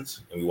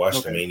Orleans, and we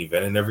watched the main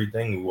event and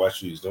everything. We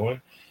watched what he was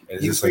doing, and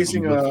it's he was just like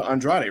facing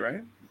Andrade,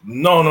 right?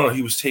 No,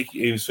 he was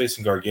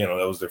facing Gargano.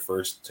 That was their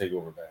first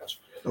Takeover match.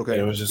 Okay,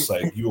 and it was just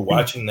like you were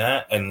watching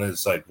that, and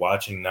it's like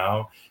watching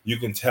now. You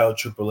can tell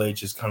Triple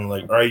H is kind of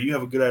like, all right, you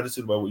have a good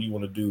attitude about what you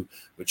want to do,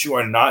 but you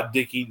are not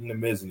dick eating the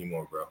Miz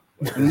anymore, bro.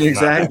 Like,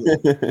 exactly.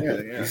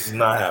 This is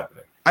not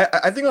happening.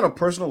 I think on a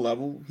personal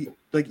level,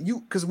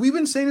 because we've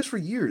been saying this for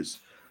years.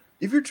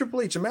 If you're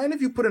Triple H, imagine if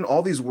you put in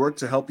all these work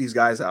to help these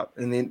guys out,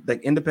 and then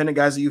like independent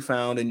guys that you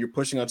found, and you're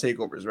pushing on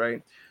takeovers,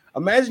 right?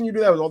 Imagine you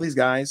do that with all these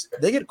guys.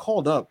 They get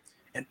called up,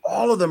 and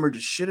all of them are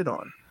just shitted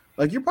on.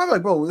 Like you're probably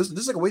like, bro, this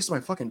is like a waste of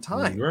my fucking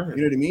time. Right.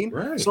 You know what I mean?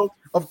 Right. So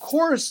of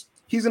course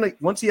he's gonna,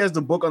 once he has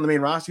the book on the main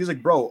roster, he's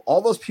like, bro,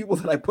 all those people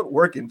that I put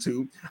work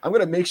into, I'm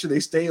gonna make sure they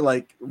stay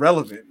like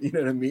relevant. You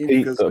know what I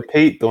mean?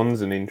 Pete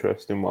Dunne's an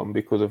interesting one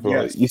because of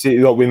like you see,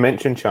 like we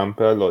mentioned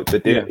Ciampa, like they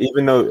did,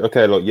 even though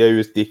he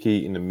was dick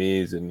eating the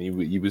Miz, and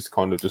he was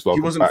kind of just like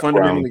he wasn't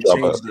fundamentally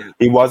changed yet.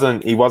 He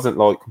wasn't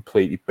like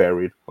completely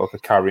buried like a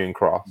carrying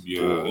cross.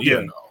 You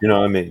know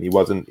what I mean? He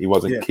wasn't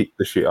kicked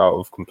the shit out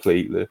of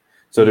completely.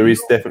 So there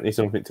is definitely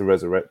something to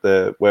resurrect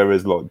there.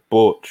 Whereas like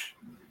Butch.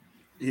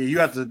 Yeah, you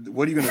have to.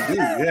 What are you gonna do?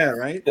 Yeah,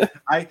 right.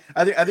 I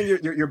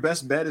think your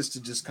best bet is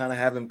to just kind of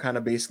have him kind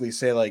of basically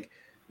say like,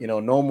 you know,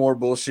 no more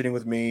bullshitting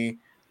with me.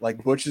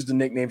 Like Butch is the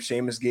nickname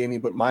Sheamus gave me,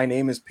 but my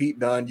name is Pete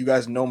Dunne. You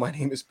guys know my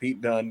name is Pete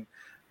Dunne.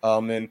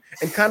 And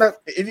kind of,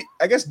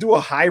 I guess, do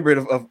a hybrid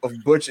of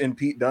Butch and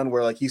Pete Dunne,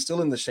 where like he's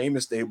still in the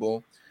Sheamus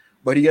stable,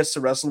 but he gets to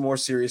wrestle more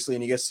seriously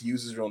and he gets to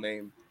use his real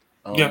name.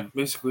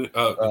 Basically,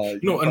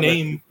 a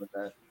name.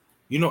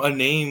 A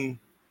name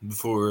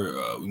before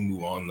we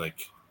move on, like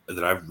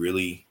that I've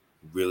really,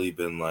 really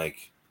been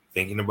like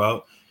thinking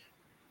about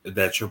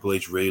that Triple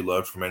H really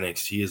loved from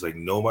NXT is like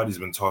nobody's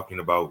been talking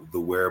about the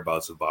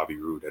whereabouts of Bobby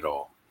Roode at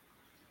all.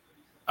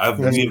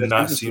 We have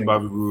not seen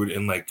Bobby Roode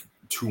in like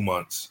 2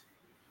 months.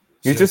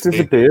 He just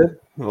disappeared.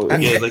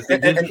 Yeah, like they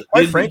did.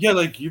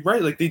 Like you're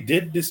right. Like they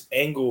did this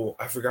angle.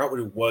 I forgot what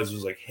it was. It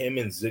was like him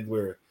and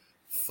Ziggler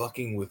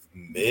fucking with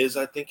Miz,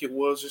 I think it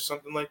was, or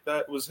something like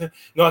that. It was him.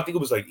 No, I think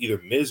it was like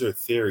either Miz or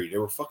Theory. They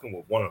were fucking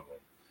with one of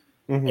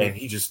them, and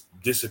he just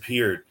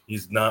disappeared.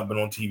 He's not been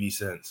on TV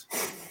since.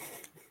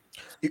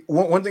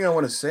 One thing I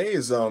want to say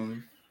is,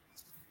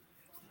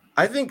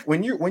 I think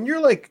when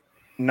you're like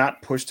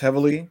not pushed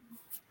heavily,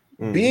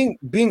 being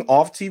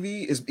off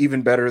TV is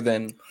even better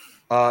than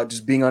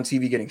just being on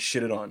TV getting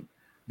shitted on,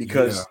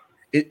 because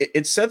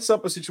it sets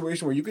up a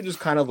situation where you can just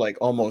kind of like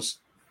almost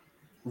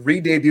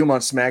re-debut him on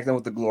SmackDown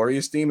with the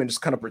Glorious theme and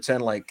just kind of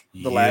pretend like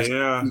the last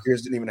few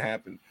years didn't even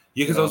happen.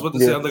 Yeah, because I was about to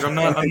say, like,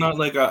 I'm not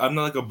like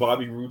a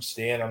Bobby Roode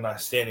stan. I'm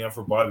not standing up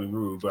for Bobby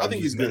Roode, but I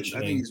think he's good. I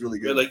think he's really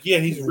good. Like,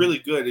 he's really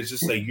good. It's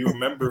just like you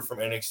remember from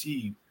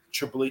NXT,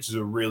 Triple H is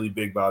a really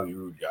big Bobby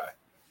Roode guy.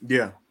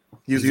 Yeah,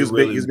 he's a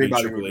big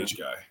Bobby Triple Roode H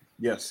guy.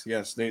 Yes.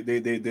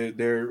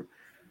 They're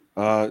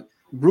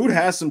Roode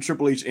has some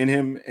Triple H in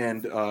him,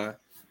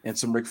 and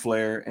some Ric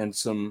Flair and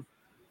some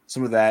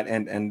of that,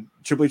 and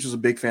Triple H was a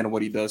big fan of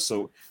what he does.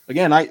 So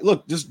again,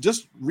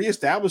 just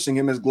reestablishing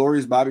him as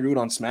Glorious Bobby Roode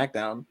on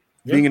SmackDown,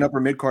 being an upper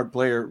mid card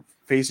player,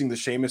 facing the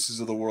Sheamuses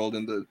of the world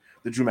and the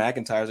Drew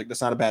McIntyres, like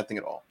that's not a bad thing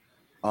at all.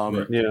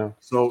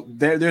 So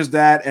there's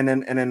that, and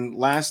then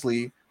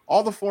lastly,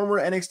 all the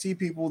former NXT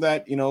people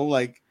that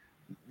like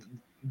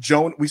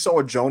Joan. We saw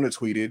what Jonah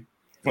tweeted.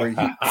 Where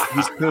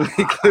he's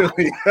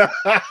clearly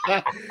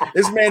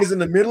this man is in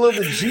the middle of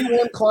the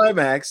G1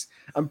 climax.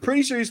 I'm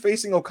pretty sure he's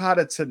facing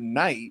Okada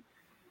tonight.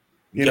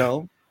 You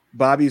know,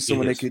 Bobby is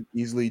someone that could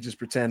easily just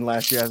pretend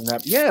last year hasn't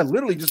happened. Yeah,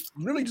 literally just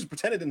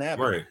pretend it didn't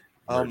happen. Right.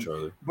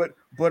 Charlie. But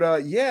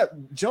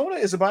Jonah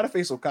is about to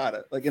face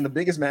Okada, like in the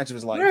biggest match of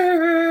his life,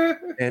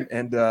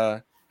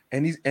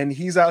 and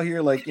he's out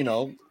here like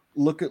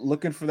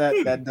looking for that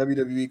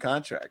WWE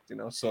contract.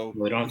 So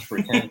they don't have to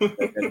pretend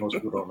that most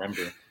people don't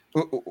remember.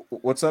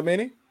 What's up,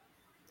 Manny?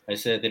 I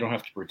said they don't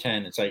have to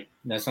pretend. It's like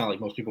that's not like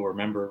most people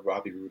remember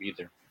Bobby Roode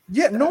either.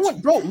 Yeah, no one,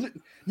 bro.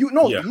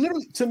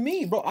 Literally to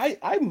me, bro. I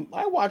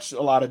watched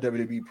a lot of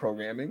WWE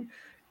programming,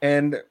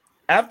 and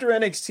after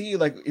NXT,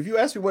 like if you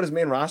ask me what his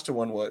main roster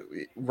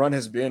run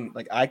has been,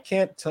 like I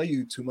can't tell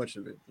you too much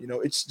of it.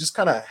 It's just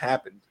kind of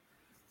happened.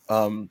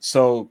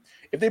 So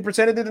if they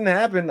pretended it didn't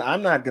happen,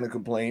 I'm not gonna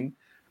complain.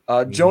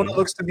 Jonah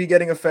looks to be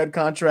getting a Fed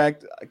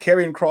contract.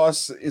 Karrion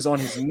Kross is on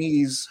his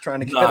knees trying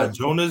to get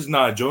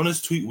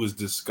Jonah's tweet was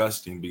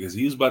disgusting because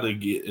he was about to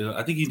get.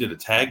 I think he did a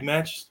tag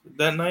match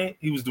that night.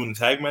 He was doing a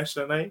tag match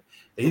that night.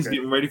 And he's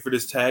getting ready for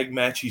this tag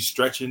match. He's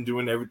stretching,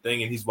 doing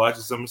everything, and he's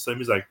watching SummerSlam.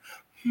 He's like,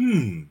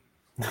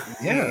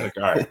 Yeah. Like,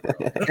 all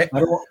right,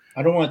 bro.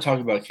 I don't want to talk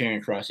about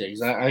Karrion Kross yet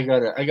because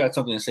I got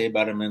something to say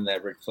about him in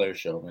that Ric Flair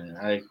show, man.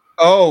 All right.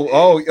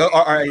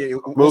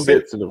 We'll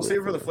get to the we'll save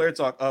it for the Flair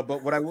talk.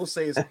 But what I will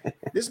say is,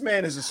 this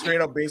man is just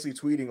straight up basically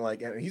tweeting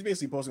like, and he's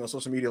basically posting on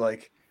social media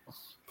like,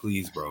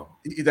 Please, bro.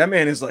 that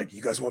man is like,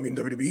 you guys want me in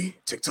WWE?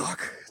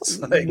 TikTok. It's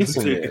like,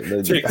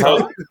 Listen,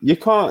 TikTok. you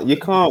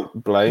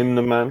can't blame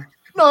the man.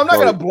 no, I'm not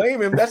gonna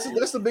blame him. That's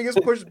the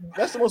biggest push.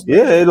 That's the most.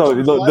 Yeah,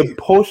 the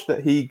push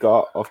that he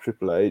got off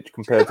Triple H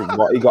compared to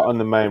what he got on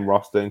the main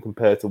roster and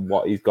compared to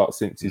what he's got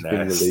since he's been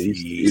released.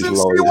 He's in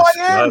like,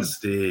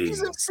 CYN.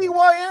 He's in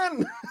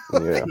CYN.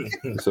 Yeah.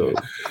 So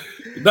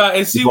and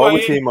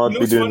CYN, team I'd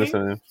be doing the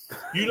same.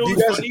 You know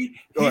what's funny?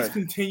 He's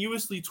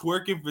continuously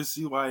twerking for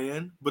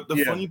CYN, but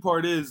the funny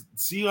part is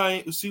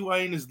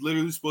CYN is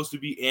literally supposed to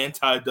be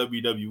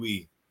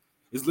anti-WWE.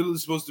 It's literally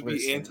supposed to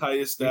be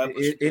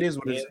anti-established. It is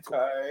what it is.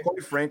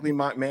 Quite frankly,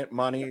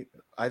 Monty,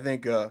 I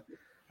think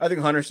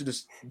Hunter should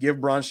just give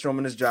Braun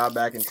Strowman his job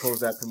back and close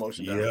that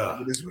promotion down.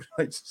 Yeah. It is what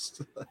I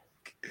just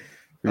like.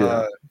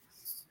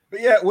 But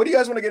yeah, what do you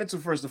guys want to get into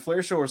first? The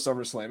Flair show or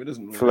SummerSlam? It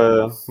doesn't really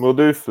Flair. We'll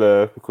do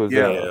Flair because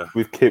Yeah.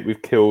 we've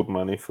killed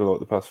money for like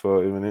the past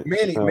 30 minutes.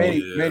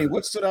 Manny,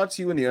 what stood out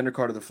to you in the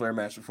undercard of the Flair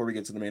match before we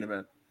get to the main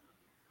event?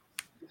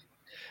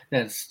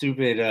 That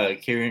stupid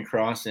Karrion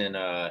Kross and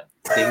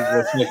David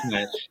Boy Smith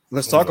match.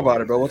 Let's talk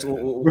about it, bro. What's up,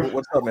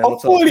 man?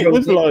 What's up? It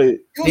was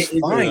like It was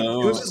fine.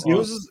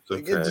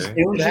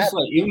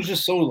 It was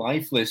just so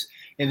lifeless.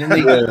 And then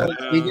they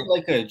did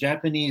like a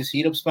Japanese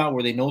heat up spot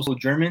where they know so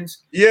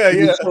Germans.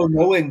 Yeah. So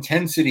no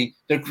intensity.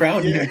 The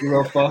crowd didn't give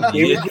a fuck.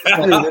 They were just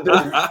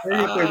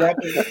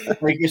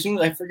like as soon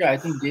as I forgot, I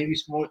think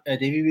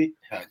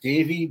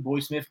Davey Boy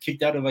Smith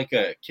kicked out of like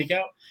a kick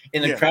out,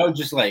 and the crowd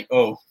just like.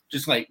 Yeah.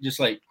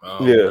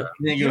 And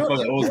then you're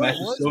fucking old match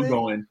is still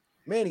going.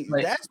 Manny,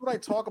 that's what I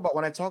talk about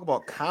when I talk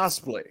about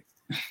cosplay.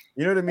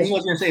 You know what I mean? I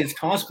was gonna say it's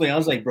cosplay. I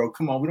was like, bro,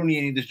 come on, we don't need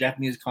any of this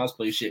Japanese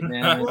cosplay shit,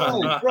 man.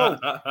 bro.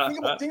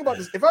 Think about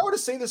this. If I were to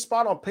say this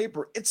spot on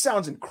paper, it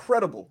sounds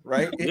incredible,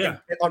 right?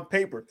 On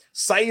paper,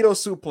 Saito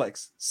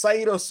suplex,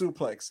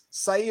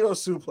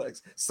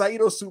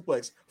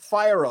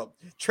 fire up,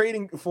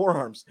 trading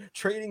forearms,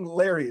 trading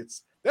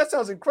lariats. That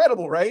sounds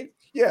incredible, right?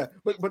 Yeah,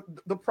 but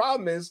the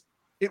problem is,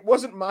 it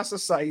wasn't Masa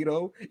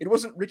Saito. It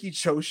wasn't Riki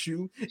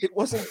Choshu. It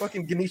wasn't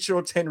fucking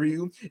Genichiro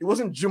Tenryu. It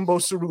wasn't Jumbo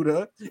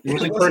Tsuruta. It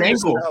wasn't Kurt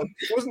Angle.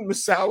 It wasn't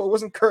Misawa. It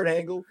wasn't Kurt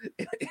Angle.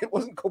 It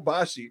wasn't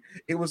Kobashi.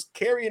 It was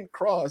Karrion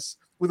Kross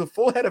with a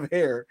full head of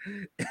hair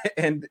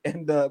and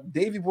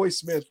Davey Boy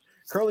Smith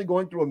currently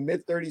going through a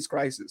mid-30s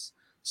crisis.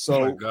 So,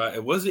 oh my God,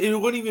 it wasn't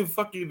even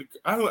fucking.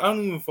 I don't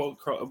even fault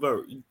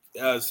bro.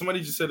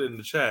 Somebody just said it in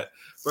the chat,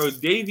 bro.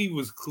 Davey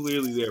was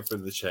clearly there for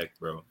the check,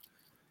 bro.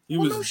 He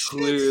was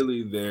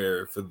clearly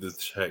there for the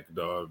check,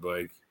 dog.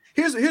 Like,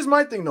 here's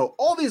my thing though.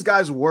 All these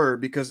guys were,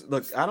 because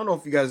look, I don't know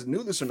if you guys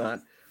knew this or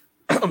not.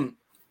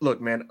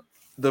 Look, man,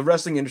 the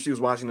wrestling industry was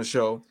watching the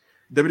show.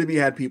 WWE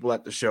had people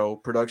at the show,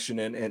 production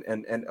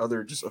and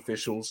other just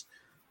officials.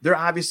 They're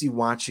obviously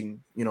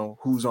watching,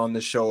 who's on the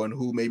show and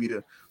who maybe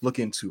to look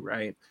into,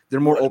 right? They're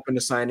more open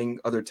to signing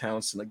other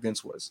talents than like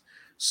Vince was.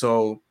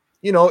 So,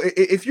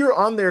 if you're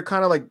on there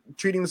kind of like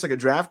treating this like a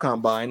draft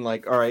combine,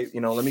 like, all right,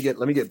 let me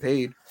get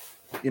paid.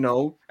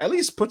 At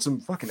least put some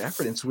fucking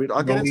effort into it.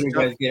 You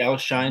guys get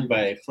outshined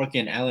by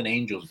fucking Alan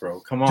Angels,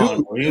 bro. Come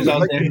on, dude, he was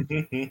out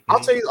there. I'll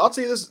tell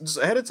you this just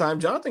ahead of time.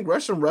 Jonathan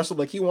Gresham wrestled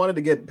like he wanted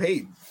to get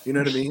paid. You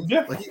know what I mean?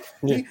 Yeah. Like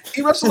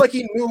he wrestled like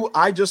he knew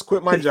I just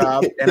quit my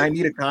job and I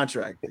need a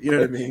contract. You know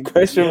what I mean?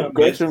 Gresham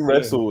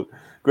wrestled.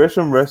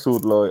 Gresham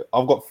wrestled like,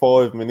 I've got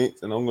 5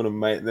 minutes and I'm gonna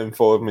make them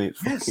 5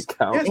 minutes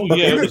count. Yes. Oh,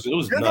 yeah, it was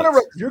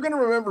you're gonna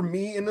remember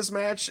me in this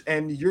match,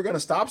 and you're gonna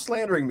stop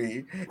slandering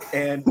me,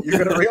 and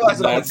you're gonna realize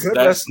that I'm a good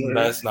wrestler.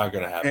 That's not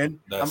gonna happen.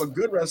 And I'm a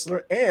good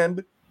wrestler,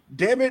 and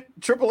damn it,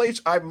 Triple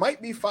H, I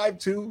might be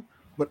 5'2",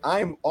 but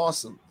I'm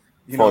awesome.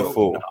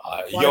 5'4".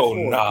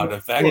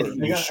 The fact that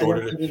he was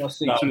shorter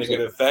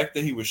the fact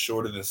that he was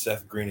shorter than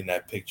Seth Green in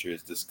that picture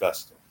is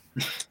disgusting.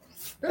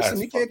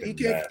 Listen,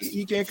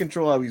 he can't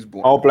control how he's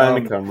born. I'll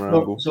blame the camera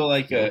angle. So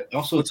like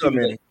also what's up,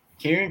 man?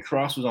 Karrion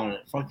Kross was on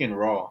fucking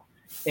Raw,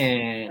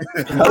 and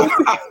on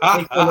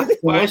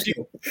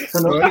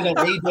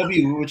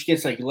AEW, which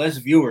gets like less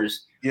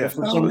viewers. Yeah. But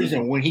for some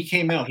reason, when he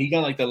came out, he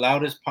got like the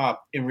loudest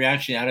pop in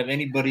reaction out of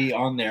anybody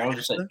on there. I was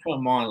just like,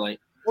 come on, like.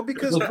 Well,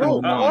 because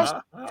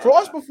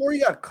Kross before he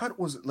got cut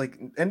was like,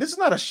 and this is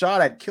not a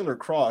shot at Killer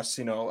Kross,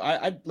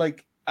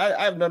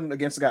 I have nothing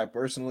against the guy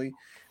personally,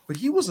 but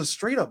he was a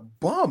straight up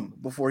bum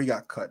before he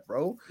got cut,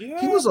 bro.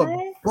 Yeah, he was a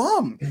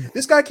bum.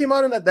 This guy came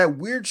out in that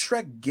weird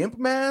Shrek gimp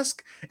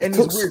mask and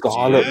his weird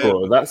Scarlet,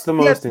 bro. That's the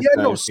most. He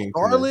had no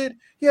Scarlet.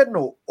 He had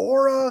no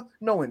aura,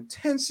 no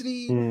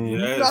intensity,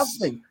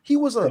 nothing. He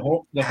was the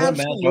whole match. I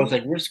was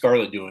like, "Where's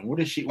Scarlet doing?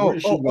 What is she? No.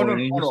 I'm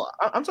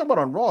talking about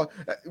on Raw.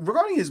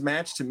 Regarding his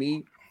match, to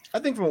me, I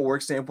think from a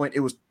work standpoint,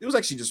 it was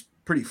actually just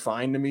pretty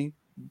fine to me,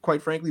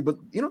 quite frankly. But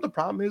the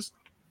problem is,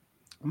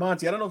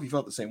 Monty, I don't know if you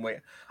felt the same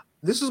way.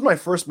 This is my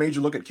first major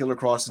look at Killer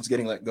Kross since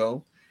getting let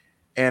go.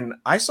 And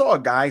I saw a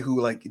guy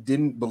who like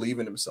didn't believe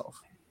in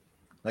himself.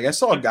 Like I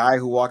saw a guy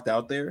who walked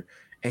out there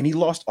and he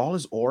lost all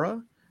his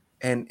aura,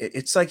 and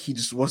it's like he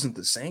just wasn't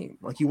the same.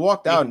 Like he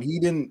walked out and he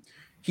didn't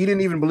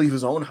even believe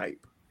his own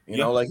hype. You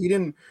know, like he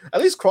didn't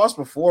at least cross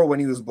before when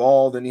he was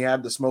bald and he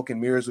had the smoke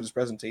and mirrors with his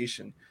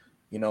presentation.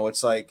 You know,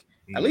 it's like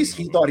at least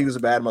he thought he was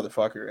a bad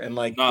motherfucker, and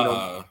like you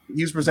know,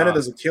 he was presented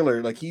as a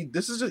killer. Like he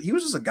was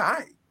just a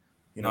guy.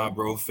 You know,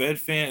 bro. Fed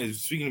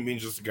fans. Speaking of being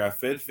just a guy,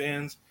 Fed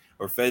fans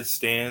or Fed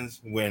stands,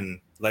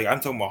 when like I'm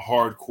talking about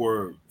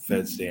hardcore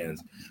Fed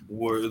stands,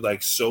 were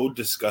like so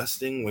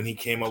disgusting when he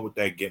came up with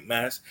that Gimp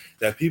mask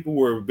that people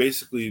were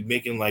basically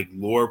making like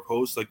lore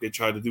posts like they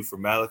tried to do for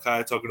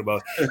Malachi, talking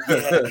about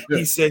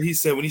he said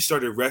when he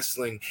started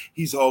wrestling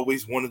he's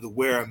always wanted to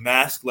wear a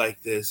mask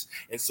like this,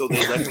 and so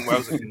they let him wear. I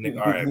was like,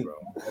 all right, bro.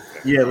 Okay.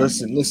 Yeah,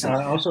 listen.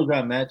 I also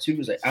got mad too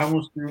because like I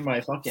almost threw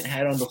my fucking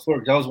hat on the floor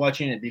because I was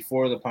watching it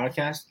before the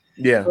podcast.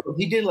 Yeah, so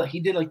he did like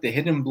the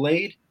hidden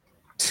blade.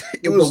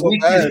 It was so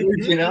bad.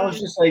 And I was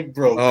just like,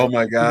 bro. Oh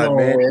my god,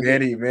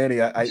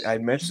 Manny. I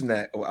mentioned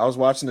that I was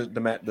watching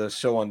the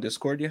show on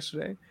Discord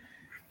yesterday,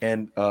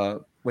 and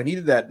when he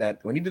did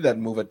that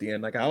move at the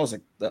end, like I was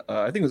like,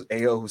 I think it was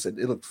AO who said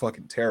it looked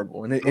fucking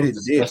terrible, and it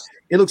did.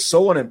 It looked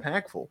so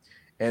unimpactful.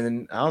 And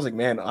then I was like,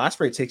 man,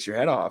 Ospreay takes your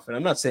head off. And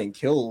I'm not saying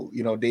kill,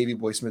 Davey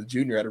Boy Smith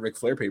Jr. at a Ric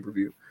Flair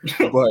pay-per-view,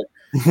 but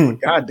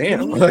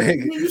goddamn, like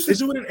he used to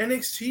do it in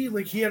NXT.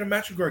 Like he had a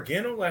match with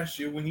Gargano last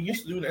year when he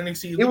used to do it in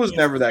NXT. It was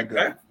never that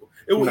good.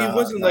 It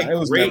wasn't like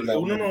great.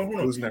 No.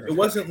 It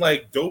wasn't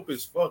like dope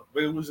as fuck,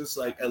 but it was just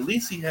like at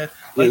least he had.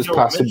 Like, it was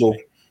passable.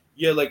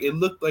 Yeah, like it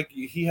looked like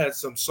he had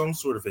some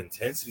sort of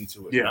intensity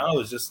to it. Yeah. Now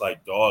it's just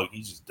like dog.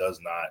 He just does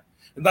not.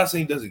 I'm not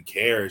saying he doesn't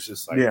care. It's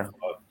just like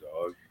fuck,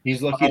 dog.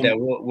 He's lucky that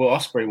Will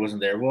Ospreay wasn't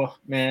there. Well,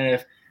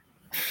 man,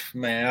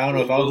 I don't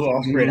know if I was Will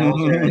Ospreay. I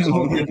was there.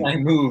 So if I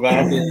move,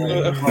 I'd be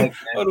like,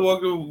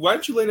 why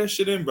don't you lay that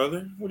shit in,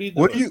 brother? What are you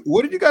doing?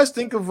 What did you guys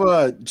think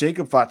of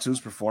Jacob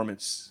Fatu's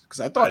performance? Because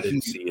I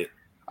didn't see it.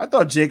 I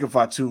thought Jacob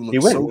Fatu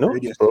looked so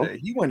good yesterday.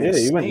 He went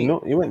insane.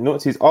 He went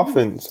nuts. His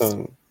offense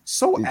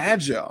so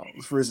agile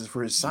for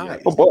his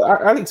size.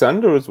 But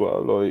Alexander as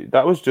well. Like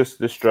that was just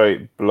the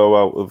straight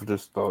blowout of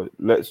just like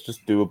let's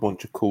just do a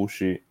bunch of cool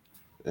shit.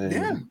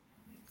 And,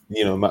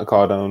 Matt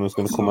Cardone was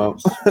going to come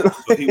out.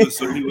 So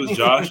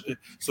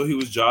he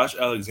was Josh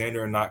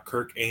Alexander and not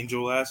Kirk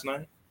Angel last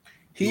night.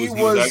 He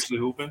was actually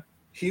hooping.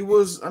 He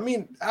was. I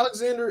mean,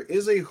 Alexander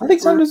is a hooper.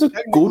 Alexander's a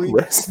good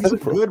wrestler. He's a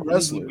good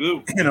wrestler.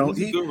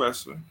 He's a good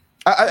wrestler.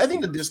 I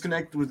think the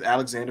disconnect with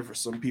Alexander for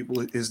some people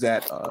is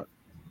that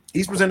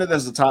he's presented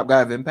as the top guy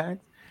of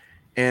Impact,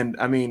 and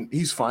I mean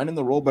he's fine in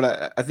the role.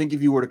 But I think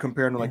if you were to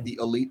compare him to like the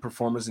elite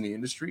performers in the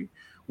industry,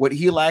 what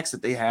he lacks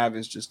that they have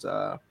is just.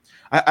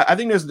 I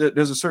think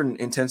there's a certain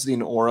intensity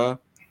and aura,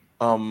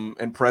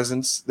 and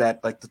presence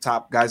that like the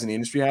top guys in the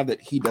industry have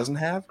that he doesn't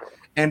have.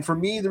 And for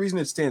me, the reason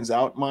it stands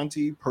out,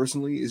 Monty,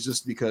 personally, is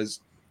just because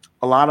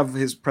a lot of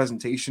his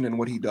presentation and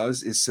what he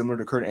does is similar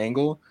to Kurt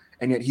Angle,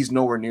 and yet he's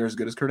nowhere near as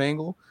good as Kurt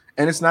Angle.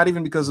 And it's not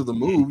even because of the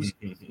moves,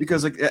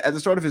 because like at the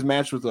start of his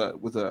match with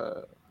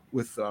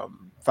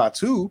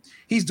Fatu,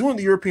 he's doing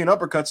the European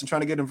uppercuts and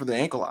trying to get him for the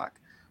ankle lock.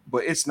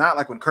 But it's not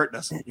like when Kurt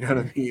does it. You know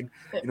what I mean?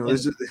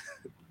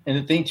 And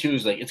the thing too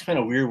is like it's kind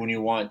of weird when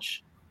you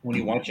watch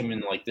him in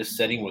like this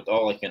setting with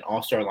all like an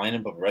all-star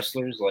lineup of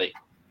wrestlers. Like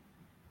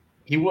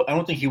I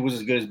don't think he was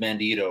as good as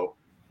Bandito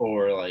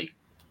or like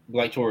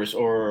Black Taurus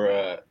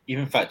or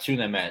even Fatu in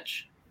that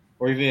match,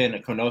 or even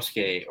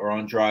Konosuke or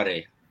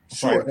Andrade.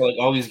 Sure. I feel like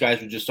all these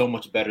guys were just so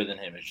much better than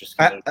him. It's just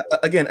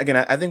again.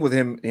 I think with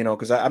him,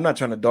 because I'm not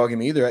trying to dog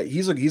him either.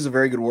 He's a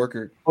very good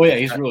worker. Oh yeah,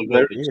 he's really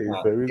good.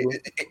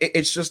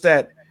 It's just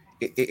that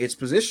it's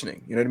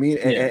positioning. You know what I mean?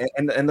 Yeah.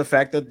 And the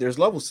fact that there's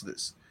levels to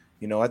this.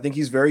 I think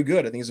he's very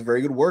good. I think he's a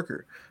very good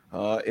worker.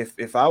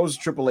 If I was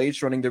Triple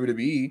H running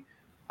WWE,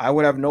 I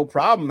would have no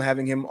problem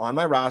having him on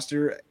my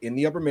roster in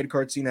the upper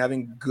mid-card scene,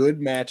 having good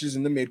matches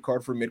in the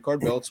mid-card for mid-card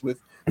belts with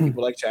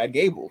people like Chad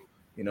Gable,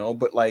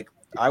 but like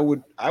I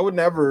would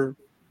never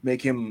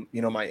make him,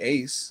 my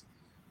ace,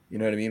 you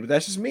know what I mean? But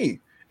that's just me.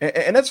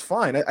 And that's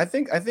fine. I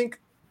think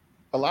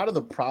a lot of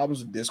the problems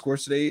with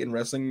discourse today in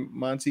wrestling,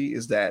 Monty,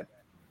 is that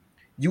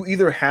you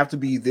either have to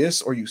be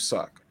this or you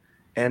suck.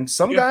 And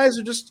some guys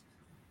are just,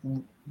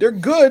 they're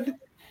good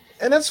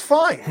and that's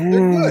fine.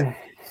 They're good.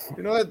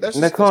 That's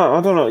just,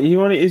 I don't know.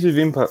 It is with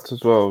Impact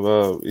as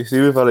well. You see,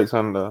 with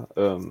Alexander,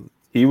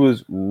 he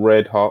was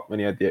red hot when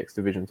he had the X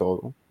Division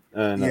title,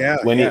 and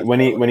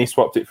when he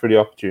swapped it for the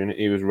opportunity,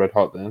 he was red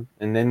hot then.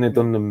 And then they've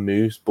done the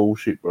Moose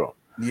bullshit, bro.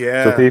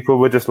 Yeah. So people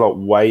were just like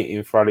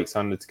waiting for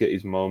Alexander to get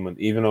his moment,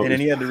 even though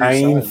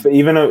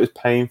it was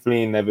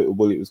painfully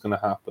inevitable it was going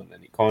to happen,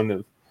 and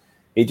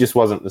it just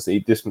wasn't.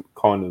 It just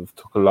kind of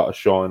took a lot of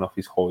shine off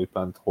his hype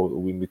and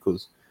title win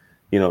because,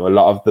 a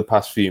lot of the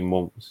past few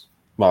months.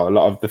 Well, a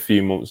lot of the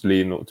few months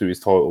leading up to his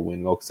title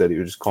win, like I said, it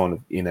was just kind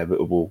of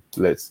inevitable.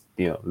 Let's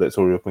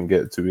hurry up and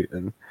get to it.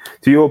 And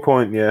to your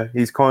point,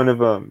 he's kind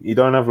of you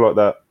don't have like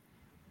that.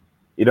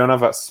 You don't have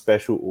that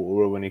special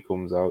aura when he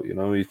comes out.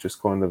 He's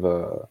just kind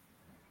of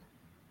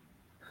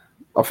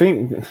I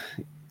think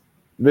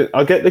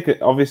I get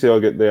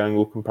the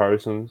angle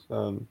comparisons.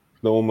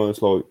 They're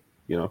almost like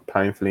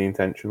painfully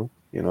intentional.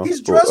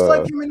 He's but dressed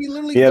like him, and he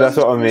literally yeah, does that's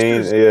his what I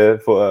mean. posters. Yeah,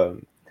 but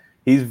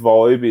his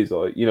vibe is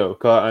like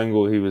Kurt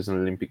Angle. He was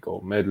an Olympic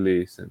gold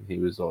medalist, and he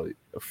was like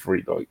a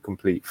freak, like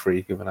complete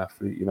freak of an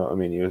athlete. You know what I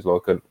mean? He was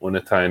like an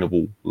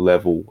unattainable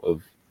level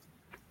of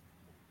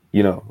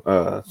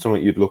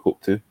something you'd look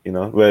up to.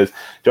 Whereas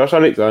Josh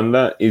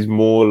Alexander is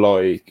more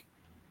like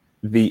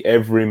the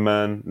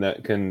everyman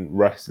that can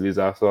wrestle his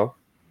ass off.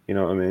 You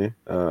know what I mean?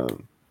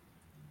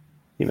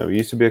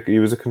 He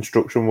was a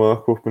construction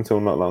worker up until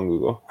not long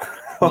ago.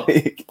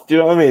 Like, do you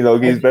know what I mean?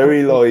 Like, he's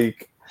very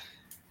like,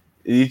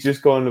 he's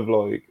just kind of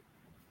like,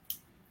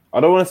 I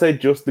don't want to say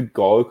just the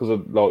guy because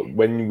like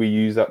when we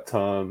use that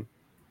term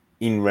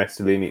in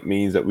wrestling, it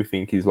means that we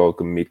think he's like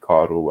a mid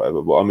card or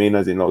whatever. But I mean,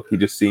 as in like, he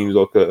just seems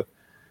like a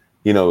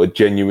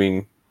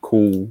genuine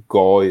cool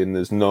guy, and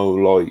there's no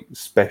like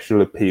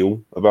special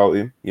appeal about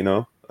him.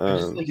 I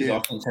just think his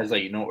offense has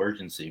like no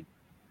urgency.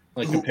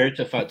 Like compared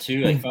to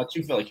Fatu, like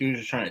Fatu felt like he was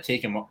just trying to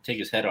take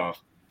his head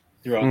off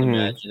throughout the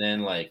match, and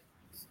then like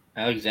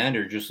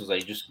Alexander just was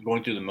like just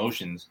going through the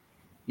motions.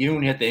 Even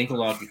when he had the ankle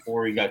lock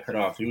before he got cut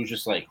off, he was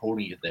just like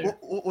holding it there.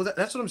 Well,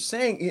 that's what I'm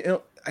saying.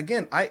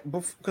 Again,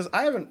 because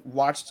I haven't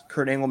watched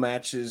Kurt Angle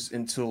matches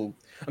until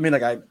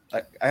I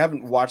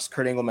haven't watched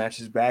Kurt Angle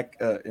matches back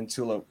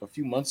until a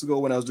few months ago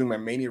when I was doing my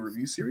Mania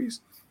review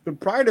series. But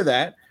prior to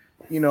that,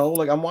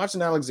 like I'm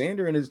watching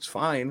Alexander and it's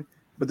fine.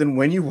 But then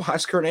when you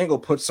watch Kurt Angle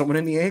put someone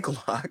in the ankle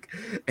lock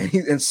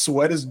and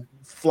sweat is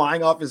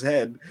flying off his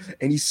head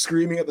and he's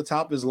screaming at the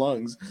top of his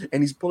lungs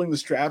and he's pulling the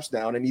straps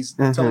down and he's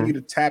telling you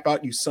to tap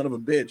out, you son of a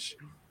bitch.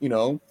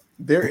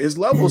 There is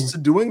levels to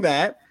doing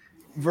that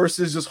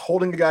versus just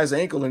holding a guy's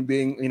ankle and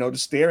being,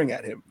 just staring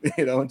at him,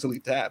 until he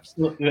taps.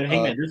 Look,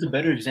 hey man, there's a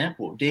better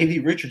example. Davey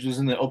Richards was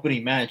in the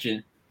opening match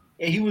and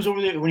he was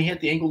over there when he had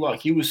the ankle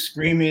lock. He was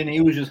screaming, he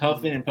was just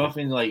huffing and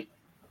puffing like.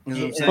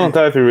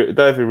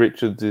 Davey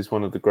Richards is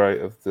one of the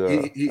great of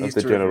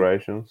the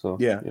generation. So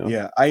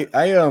yeah. I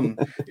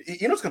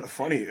it's kind of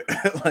funny.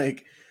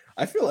 Like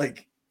I feel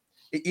like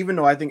even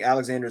though I think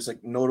Alexander is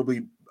like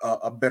notably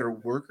a better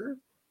worker,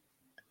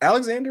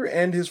 Alexander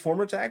and his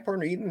former tag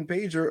partner Ethan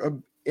Page are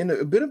in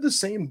a bit of the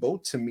same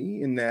boat to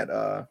me in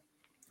that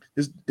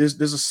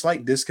there's a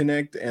slight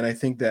disconnect, and I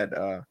think that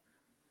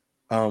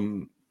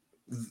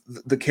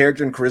the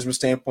character and charisma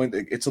standpoint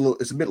it's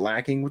a bit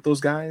lacking with those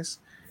guys.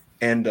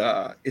 And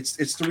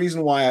it's the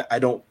reason why I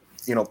don't,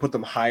 put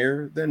them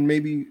higher than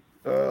maybe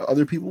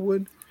other people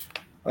would.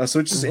 So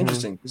it's just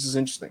interesting. This is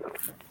interesting.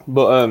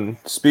 But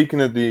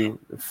speaking of the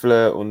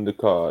Flair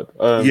undercard,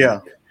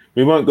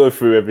 we won't go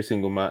through every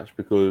single match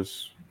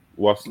because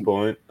what's the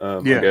point?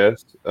 I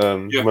guess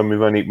when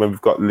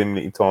we've got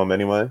limited time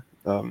anyway.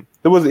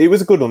 It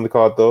was a good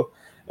undercard though.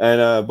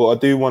 And but I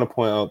do want to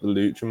point out the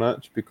Lucha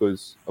match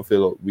because I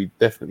feel like we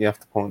definitely have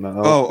to point that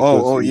out.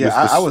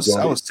 I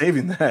was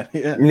saving that.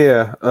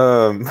 Yeah.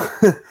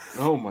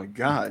 Oh my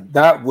god,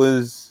 that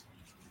was,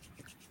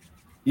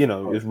 it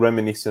was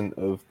reminiscent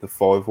of the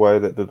 5-way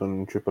that they'd done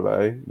in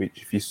AAA, which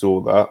if you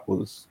saw that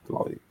was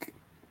like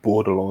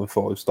borderline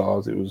 5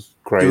 stars. It was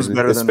crazy. It was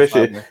better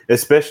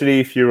especially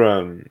if you're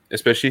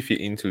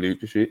into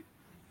Lucha shit.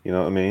 You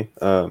know what I mean?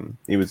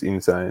 It was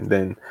insane.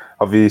 Then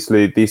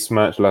obviously this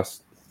match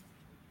last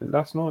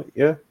night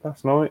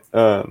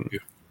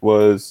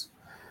was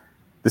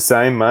the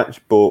same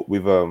match but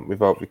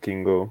without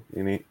Vikingo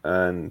in it,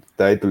 and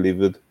they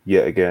delivered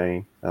yet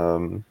again.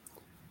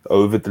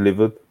 Over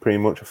delivered pretty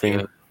much, I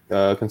think.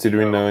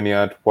 Considering they only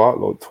had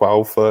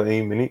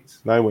 12-13 minutes,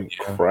 they went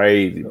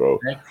crazy, bro.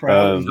 That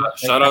crowd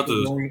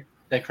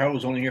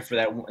was only here for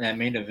that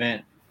main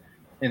event,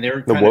 and they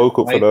were quiet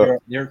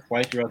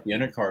throughout the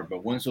undercard.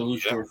 But once the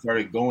luchadors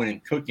started going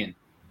and cooking,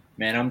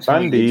 man, I'm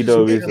telling you,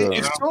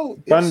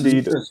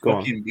 it's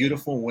fucking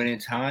beautiful when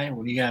it's high.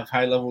 When you have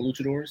high level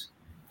luchadors,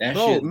 that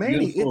shit's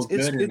beautiful,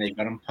 good, and they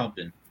got them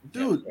pumping.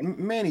 Dude,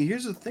 Manny,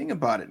 here's the thing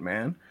about it,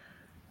 man.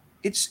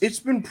 It's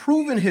been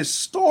proven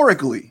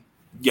historically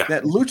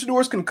that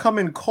luchadors can come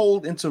in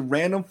cold into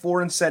random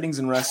foreign settings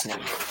in wrestling,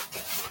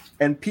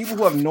 and people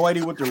who have no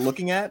idea what they're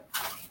looking at,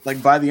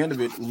 like by the end of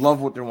it,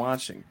 love what they're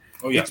watching.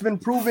 It's been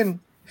proven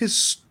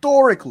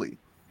historically.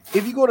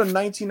 If you go to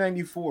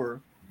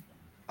 1994,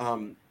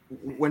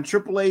 when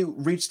AAA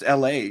reached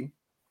LA,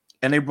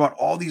 and they brought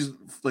all these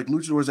like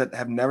luchadors that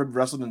have never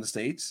wrestled in the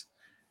States,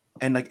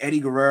 and like Eddie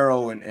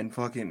Guerrero and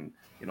fucking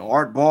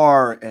Art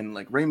Barr and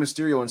like Rey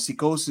Mysterio and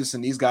Psicosis,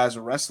 and these guys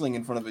are wrestling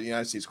in front of the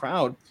United States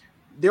crowd.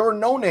 There were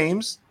no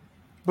names,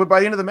 but by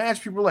the end of the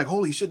match, people were like,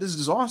 "Holy shit, this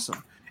is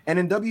awesome!" And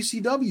in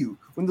WCW,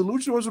 when the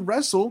luchadors would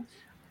wrestle,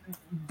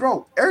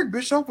 bro, Eric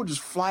Bischoff would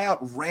just fly out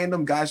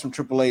random guys from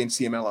AAA and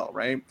CMLL,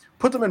 right?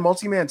 Put them in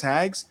multi-man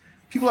tags.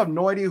 People have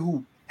no idea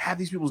who half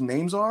these people's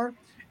names are,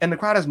 and the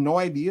crowd has no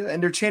idea,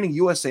 and they're chanting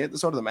USA at the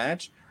start of the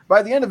match.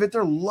 By the end of it,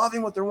 they're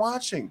loving what they're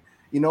watching,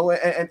 and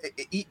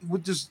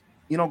with just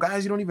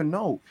guys you don't even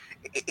know,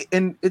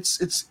 and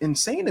it's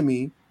insane to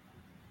me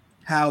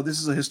how this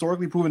is a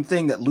historically proven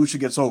thing that Lucha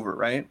gets over,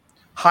 right?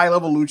 high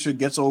level lucha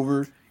gets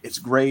over. It's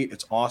great.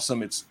 It's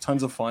awesome. It's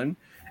tons of fun.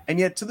 And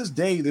yet to this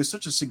day, there's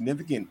such a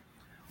significant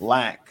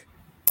lack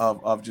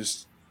of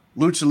just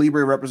lucha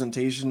libre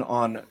representation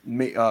on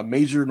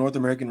major North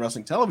American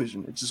wrestling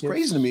television. It's just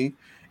crazy to me.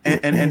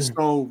 And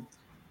so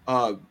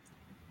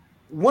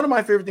one of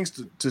my favorite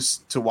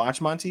things to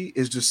watch, Monty,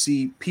 is just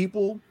see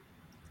people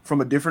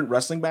from a different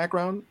wrestling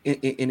background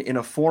in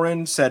a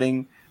foreign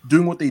setting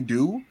doing what they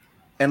do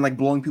and like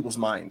blowing people's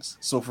minds.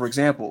 So for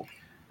example,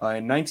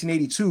 in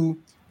 1982,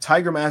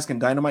 Tiger Mask and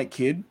Dynamite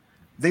Kid,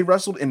 they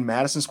wrestled in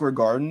Madison Square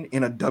Garden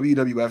in a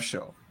WWF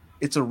show.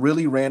 It's a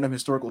really random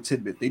historical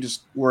tidbit. They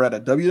just were at a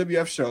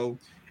WWF show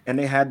and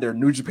they had their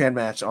New Japan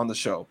match on the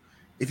show.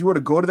 If you were to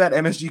go to that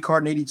MSG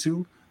card in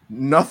 82,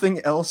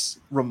 nothing else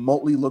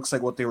remotely looks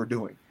like what they were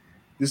doing.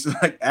 This is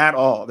like at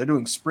all. They're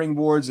doing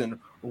springboards and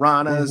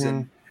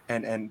ranas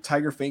and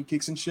tiger feint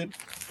kicks and shit.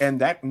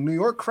 And that New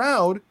York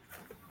crowd,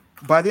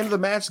 by the end of the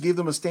match, gave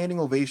them a standing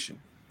ovation.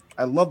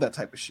 I love that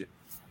type of shit.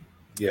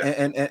 Yeah.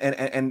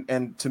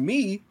 And to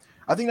me,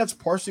 I think that's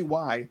partially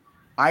why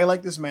I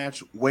like this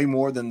match way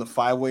more than the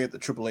 5-way at the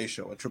AAA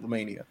show at Triple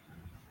Mania.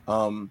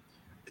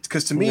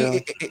 Because to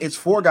me, it's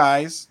 4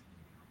 guys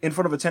in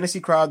front of a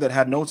Tennessee crowd that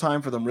had no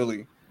time for them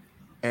really.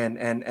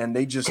 And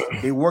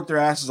they worked their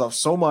asses off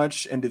so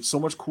much and did so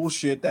much cool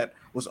shit that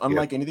was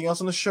unlike anything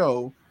else on the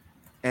show,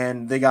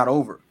 and they got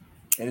over.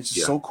 And it's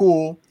just so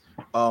cool.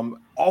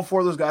 All 4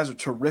 of those guys are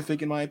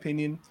terrific in my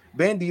opinion.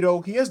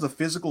 Bandito, he has the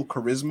physical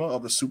charisma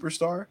of a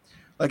superstar.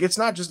 Like, it's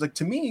not just like,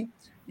 to me,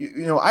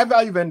 you know, I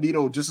value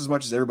Bandito just as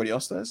much as everybody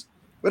else does,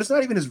 but it's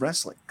not even his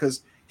wrestling,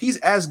 because he's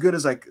as good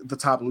as like the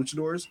top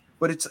luchadors,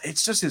 but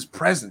it's just his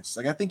presence.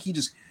 Like, I think he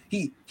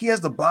has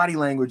the body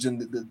language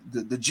and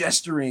the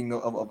gesturing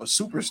of a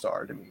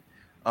superstar to me.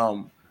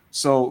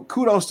 So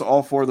kudos to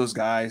all 4 of those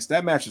guys.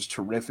 That match is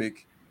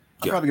terrific.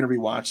 I'm probably going to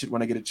rewatch it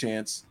when I get a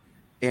chance.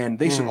 And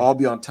they should all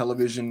be on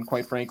television,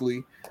 quite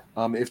frankly.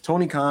 If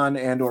Tony Khan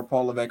and or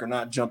Paul Levesque are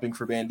not jumping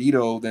for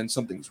Bandito, then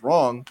something's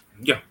wrong.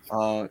 Yeah.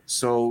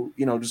 So,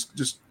 you know,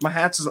 just my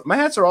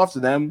hats are off to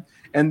them,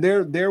 and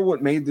they're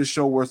what made this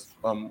show worth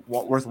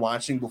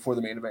watching before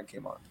the main event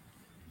came on.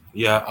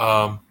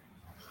 Yeah.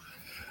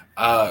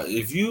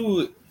 If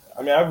you,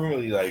 I mean, I haven't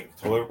really like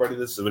told everybody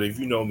this, but if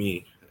you know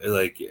me,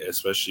 like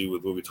especially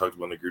with what we talked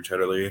about in the group chat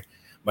earlier,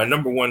 my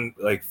number one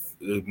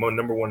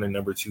and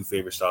number 2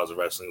 favorite styles of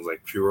wrestling is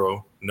like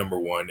Puro, number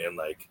 1, and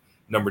like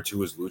number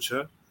 2 is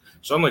Lucha.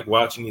 So I'm like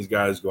watching these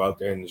guys go out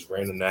there in this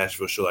random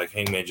Nashville show, like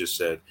Hangman just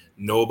said.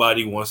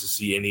 Nobody wants to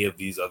see any of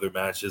these other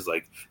matches.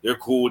 Like, they're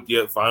cool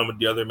with fine with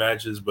the other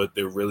matches, but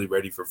they're really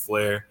ready for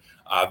Flair,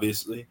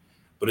 obviously.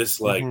 But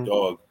it's like,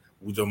 dog,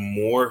 the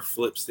more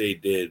flips they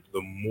did,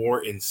 the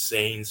more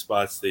insane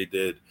spots they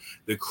did,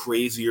 the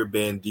crazier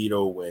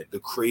Bandito went, the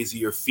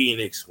crazier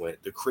Phoenix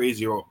went, the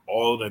crazier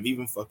all of them,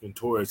 even fucking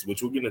Torres,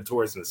 which we'll get into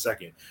Torres in a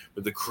second.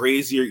 But the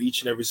crazier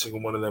each and every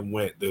single one of them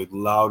went, the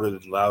louder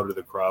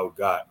the crowd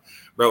got.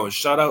 Bro, and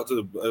shout out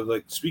to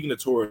like, speaking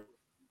of Torres.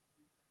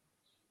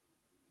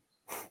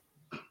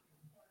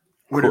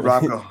 Where did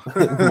Rob go?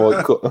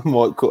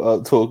 Mike cut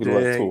out talking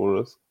about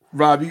Torres.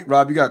 Rob, you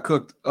got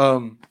cooked.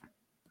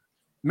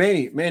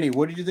 Manny,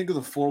 what did you think of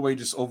the 4-way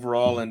just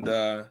overall? And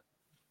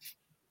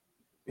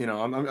you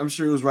know, I'm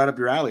sure it was right up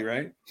your alley,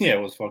 right? Yeah,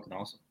 it was fucking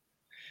awesome.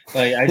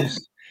 Like,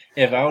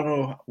 if I don't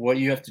know what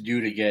you have to do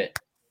to get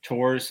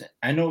Torres,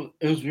 I know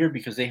it was weird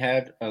because they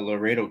had a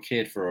Laredo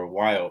Kid for a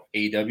while,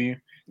 AEW.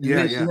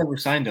 They never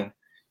signed him.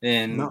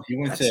 And he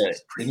went to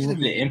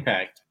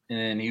Impact,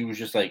 and he was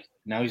just like,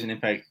 now he's in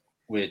Impact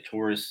with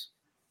Torres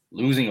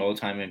losing all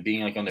the time and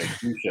being like on their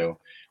pre-show,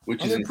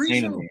 which is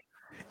insane to me.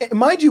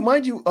 Mind you,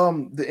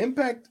 the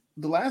Impact,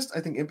 the last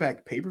I think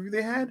Impact pay-per-view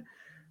they had,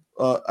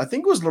 I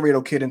think it was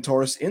Laredo Kid and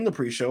Torres in the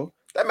pre-show.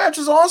 That match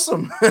was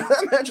awesome.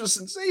 That match was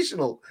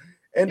sensational,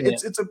 and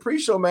it's a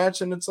pre-show match,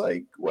 and it's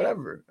like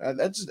whatever.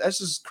 That's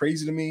just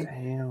crazy to me.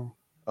 Damn.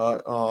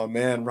 Oh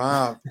man,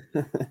 Rob,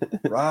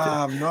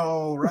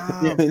 no, Rob.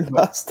 I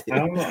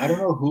don't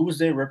know who was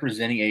there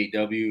representing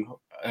AEW.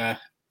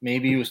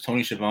 Maybe it was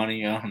Tony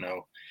Schiavone. I don't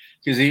know,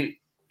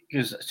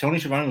 because Tony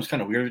Schiavone was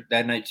kind of weird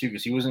that night too,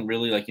 because he wasn't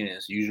really like in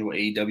his usual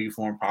AEW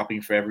form,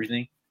 popping for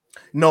everything.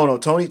 No,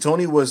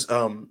 Tony was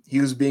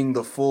he was being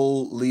the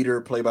full leader,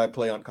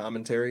 play-by-play on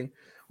commentary,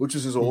 which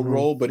is his old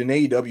role. But in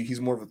AEW, he's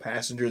more of a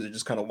passenger that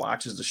just kind of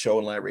watches the show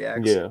and like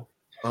reacts. Yeah.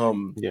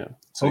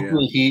 So,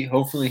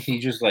 hopefully he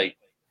just like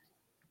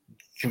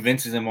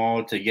convinces them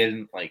all to get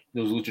in, like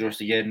those luchadors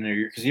to get in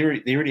there, because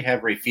they already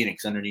have Ray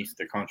Phoenix underneath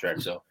their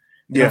contract, so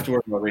you don't have to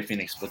worry about Ray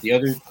Phoenix. But the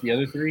other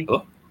 3,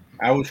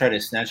 I would try to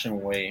snatch them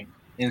away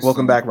instantly.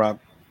 Welcome back, Rob.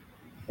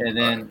 And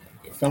then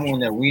someone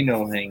that we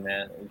know,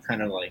 Hangman,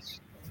 kind of like,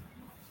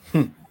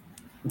 made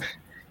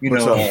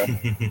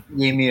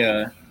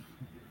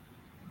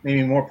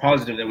me more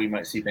positive that we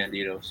might see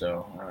Bandito.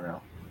 So I don't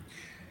know.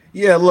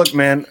 Yeah, look,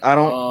 man, I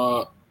don't.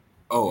 All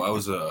I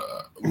was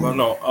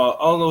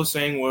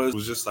saying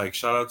was just like,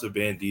 shout out to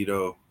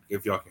Bandito,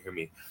 if y'all can hear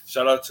me.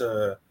 Shout out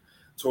to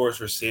Torres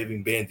for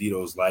saving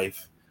Bandito's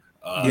life.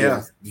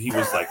 He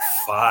was like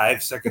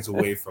 5 seconds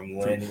away from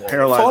landing on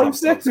Paralyzed. 5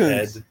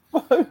 seconds. head.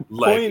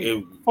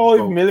 Like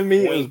 5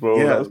 millimeters, bro.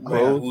 Yeah, That's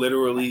close.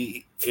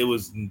 Literally, it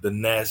was the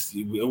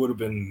nasty. It would have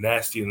been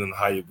nastier than the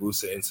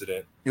Hayabusa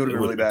incident. It would have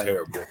been really bad.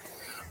 Terrible.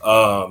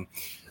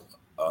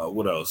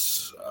 What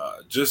else?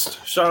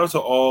 Just shout out to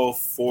all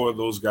 4 of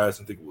those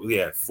guys. I think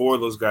 4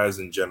 of those guys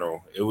in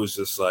general. It was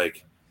just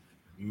like,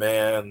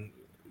 man,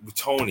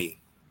 Tony,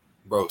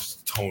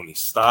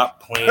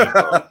 stop playing,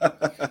 bro.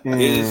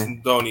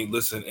 Tony,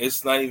 listen,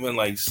 it's not even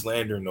like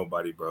slandering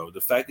nobody, bro.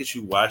 The fact that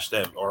you watched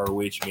that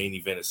ROH main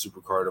event at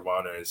Supercard of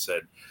Honor and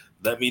said,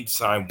 let me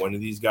sign one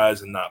of these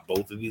guys and not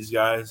both of these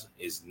guys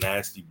is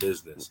nasty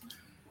business.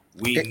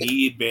 We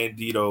need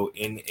Bandito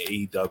in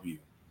AEW.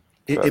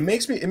 It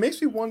makes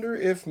me wonder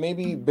if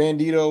maybe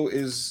Bandito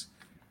is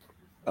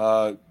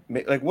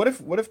like what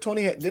if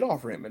Tony did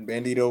offer him and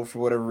Bandito for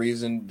whatever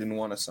reason didn't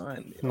want to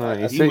sign. No,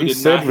 he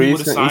said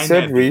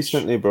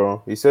recently,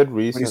 bro. He said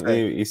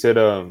recently. He said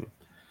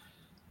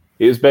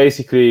it was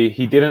basically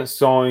he didn't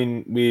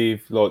sign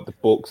with like the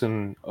Bucks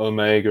and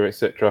Omega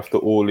etc. after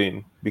All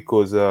In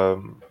because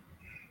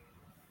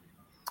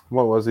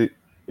what was it?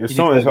 It was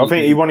something. I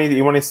think he wanted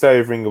to stay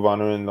with Ring of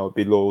Honor and like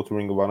be loyal to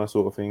Ring of Honor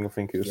sort of thing. I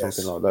think it was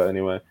something like that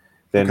anyway.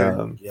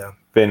 Then,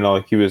 then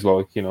like he was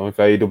like, you know, if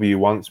AEW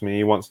wants me,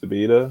 he wants to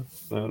be there.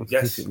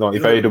 Yes. Like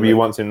if AEW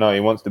wants him, no, he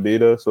wants to be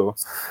there. So,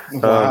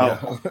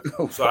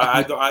 So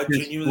I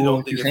genuinely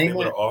don't think if they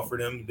would have offered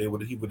him, he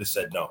would have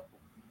said no.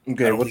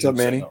 Okay, what's up,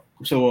 Manny? No.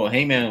 So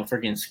Heyman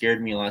freaking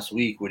scared me last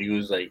week when he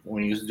was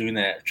doing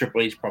that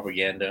Triple H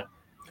propaganda.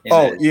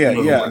 Oh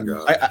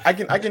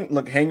I can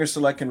look. Hanger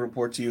Select can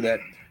report to you that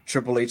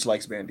Triple H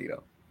likes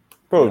Bandito.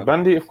 Bro,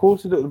 Bandit, of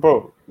course he does.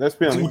 Bro, let's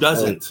be honest. Who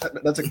doesn't?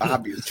 That's like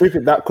obvious.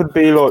 That could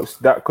be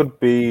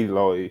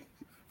like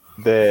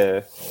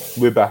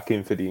we're back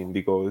in for the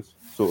indie guys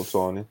sort of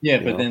signing.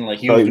 Yeah, but then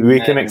like we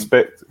can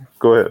expect.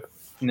 Go ahead.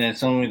 And then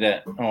something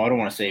that I don't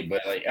want to say, but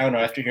like I don't know.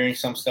 After hearing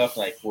some stuff,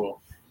 like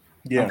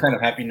I'm kind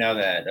of happy now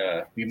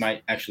that we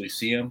might actually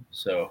see him.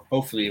 So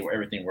hopefully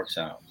everything works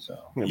out. So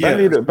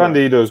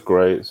Bandito's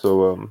great.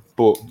 So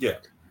but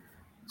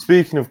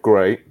speaking of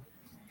great,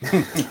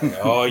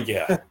 oh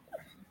yeah.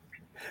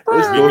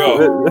 Let's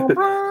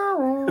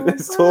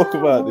talk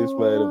about this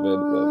main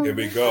event, man. Here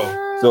we go.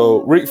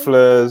 So Ric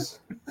Flair's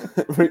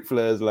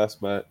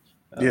last match.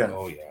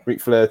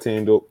 Ric Flair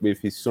teamed up with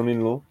his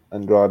son-in-law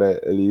Andrade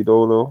El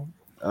Idolo,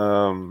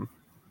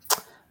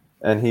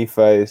 and he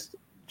faced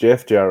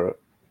Jeff Jarrett,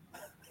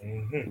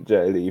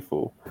 Jay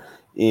Lethal,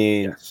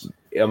 in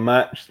a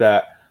match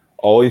that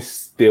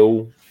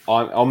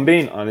I'm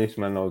being honest,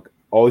 man. Like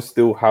I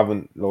still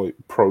haven't like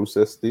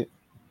processed it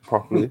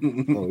properly.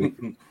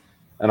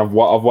 And I've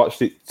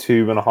watched it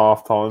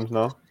 2.5 times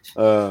now.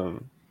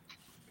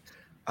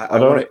 I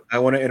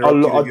want to interrupt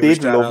you. I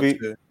did love it,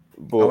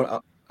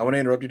 but I want to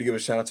interrupt you to give a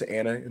shout out to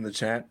Anna in the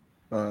chat.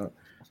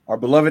 Our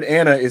beloved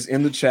Anna is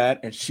in the chat,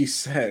 and she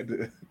said,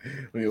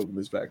 "Let me open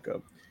this back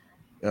up."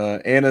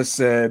 Anna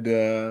said,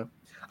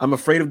 "I'm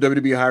afraid of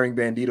WWE hiring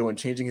Bandito and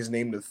changing his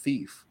name to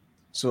Thief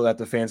so that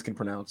the fans can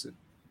pronounce it."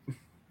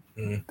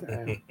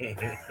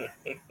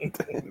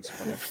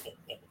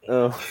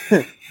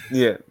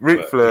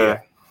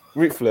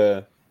 Ric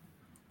Flair,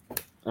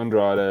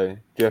 Andrade,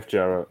 Jeff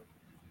Jarrett,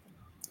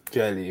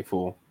 Jay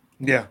Lethal.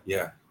 Yeah.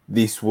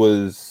 This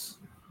was,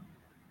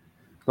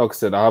 like I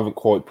said, I haven't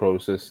quite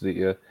processed it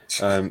yet.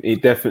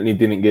 It definitely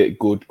didn't get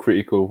good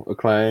critical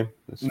acclaim.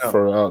 Let's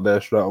throw it out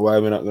there straight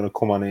away. We're not going to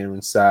come on here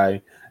and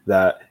say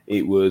that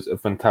it was a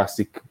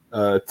fantastic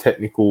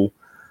technical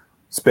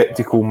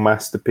spectacle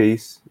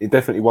masterpiece. It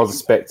definitely was a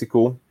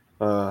spectacle,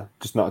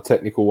 just not a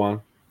technical one.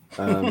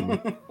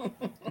 I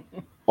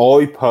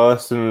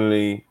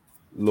personally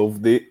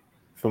loved it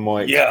from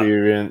my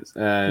experience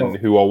and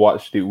who I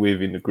watched it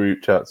with in the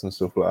group chats and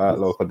stuff like that.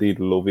 Like I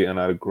did love it and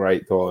I had a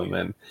great time.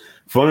 And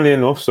funnily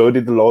enough, so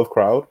did the live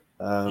crowd.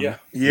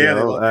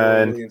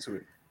 Really into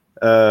it.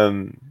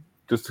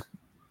 Just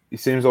it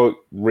seems like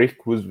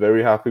Rick was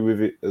very happy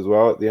with it as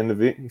well. At the end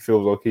of it, he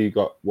feels like he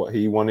got what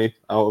he wanted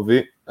out of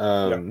it.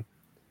 But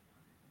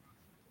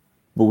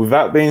with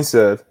that being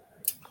said,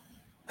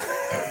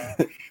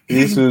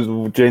 this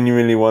was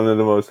genuinely one of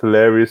the most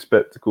hilarious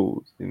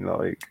spectacles in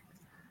like.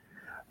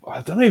 I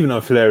don't even know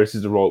if hilarious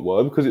is the right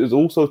word because it was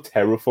also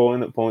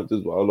terrifying at points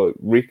as well. Like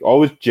Rick, I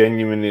was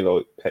genuinely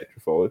like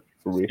petrified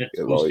for Rick. It's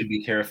supposed to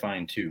be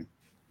terrifying too.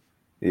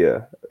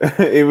 Yeah,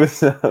 it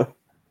was. I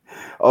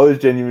was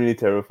genuinely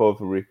terrified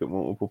for Rick at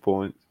multiple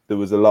points. There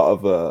was a lot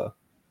of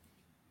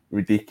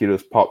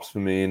ridiculous pops for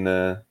me in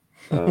there.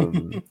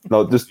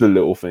 Not just the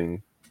little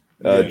thing.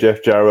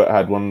 Jeff Jarrett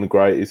had one of the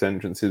greatest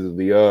entrances of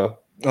the year.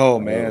 Oh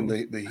man,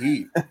 the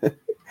heat.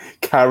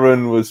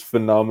 Karen was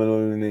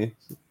phenomenal in it.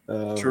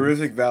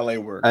 Terrific valet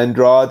work.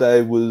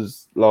 Andrade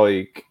was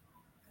like,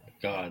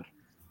 God.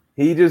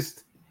 He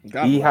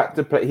had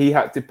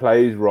to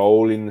play his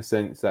role in the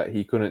sense that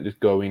he couldn't just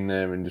go in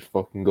there and just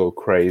fucking go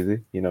crazy.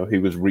 You know, he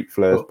was Ric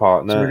Flair's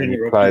partner and he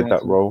played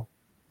that role.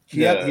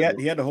 He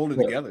had to hold it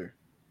together.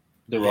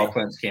 The Raw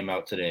plans came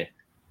out today.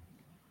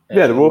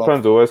 Yeah, the Raw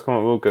plans always come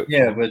up real good.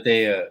 Yeah, but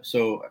they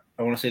so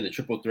I want to say the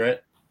triple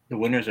threat. The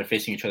winners are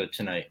facing each other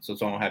tonight, so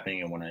it's all happening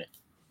in one night.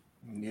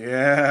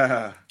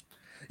 Yeah,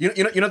 you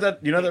know that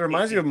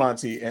reminds me of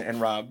Monty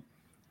and Rob.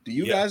 Do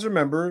you guys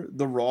remember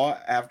the Raw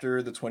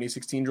after the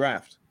 2016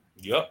 draft?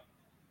 Yep.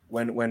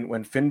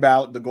 When Finn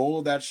Balor, the goal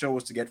of that show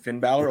was to get Finn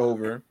Balor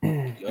over,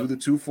 do the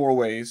 2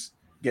 4-ways,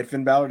 get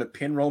Finn Balor to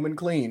pin Roman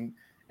clean,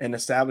 and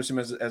establish him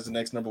as the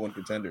next number 1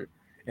 contender.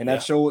 And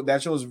that show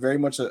is very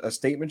much a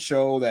statement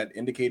show that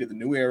indicated the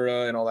new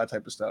era and all that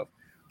type of stuff.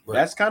 Right.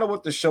 That's kind of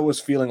what the show was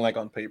feeling like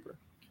on paper.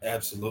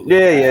 Absolutely.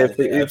 Yeah.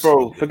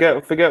 Bro,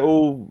 forget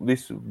all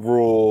this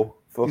Raw.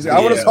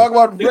 I want to talk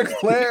about Ric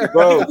Flair.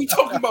 Bro, we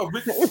talking about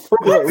Ric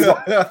Flair.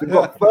 We've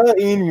got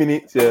 13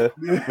 minutes. Yeah,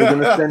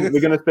 we're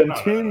gonna spend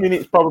 2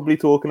 minutes probably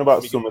talking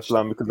about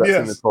SummerSlam because that's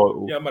in the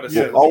title. Yeah,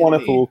 I want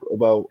to talk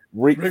about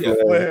Ric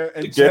Flair,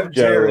 and Jeff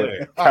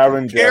Jarrett,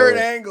 Karen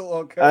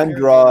Angle,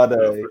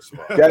 Andrade.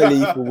 Jay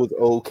Lethal was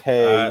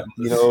okay.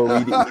 He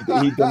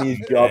done his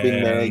job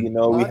in there. He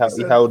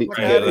held it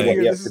together.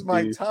 This is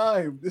my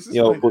time. I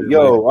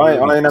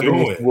ain't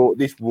having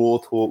this Raw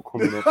talk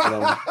coming up.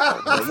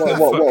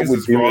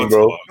 What we doing,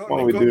 bro? What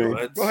are we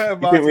doing? Go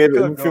ahead,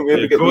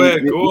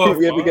 you think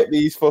we ever get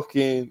these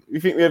fucking? You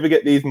think we ever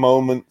get these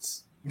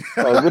moments?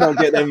 We don't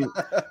get them.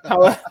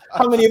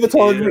 How many other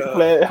times Ric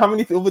Flair? How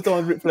many other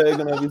times Ric Flair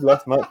gonna have his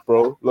last match,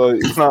 bro? Like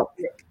it's not.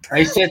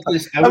 I said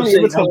this. I was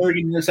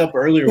bringing this up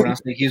earlier when I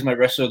was like, "He's my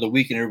wrestler of the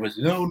week," and everybody's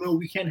no,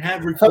 we can't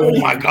have Ric Flair. Oh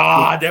my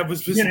god, that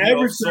was just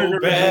so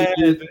bad.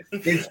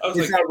 It's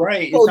not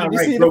right. It's not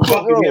right.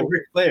 Bro, we have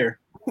Ric Flair.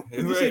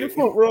 Did you see the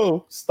front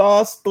row?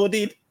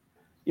 Star-studded.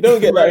 You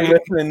don't get that in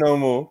wrestling no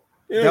more.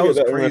 That was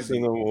crazy.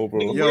 No more,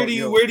 bro.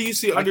 Where do you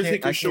see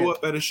Undertaker show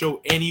up at a show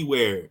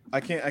anywhere? I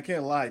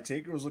can't lie.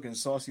 Taker was looking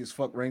saucy as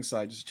fuck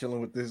ringside, just chilling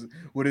with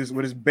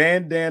his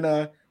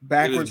bandana,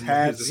 backwards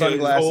hat,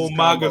 sunglasses. His whole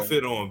MAGA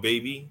fit on,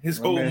 baby. His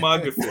whole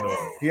MAGA fit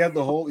on. He had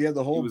the whole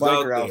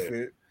biker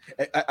outfit.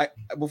 I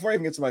before I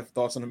even get to my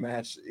thoughts on the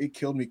match, it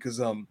killed me because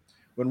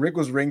when Rick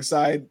was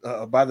ringside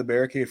by the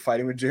barricade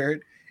fighting with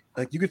Jarrett,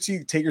 like you could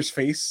see Taker's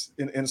face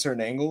in a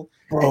certain angle.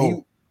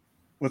 Bro.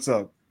 What's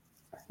up?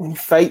 He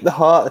faked the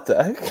heart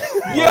attack.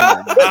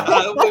 Yeah,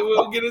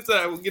 we'll get into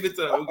that.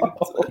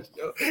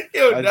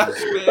 Yo, that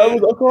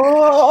was like,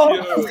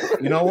 oh.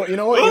 You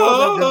know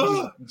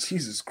what?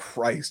 Jesus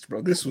Christ,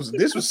 bro! This was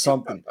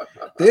something.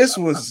 This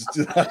was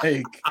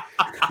like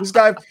this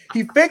guy.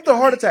 He faked the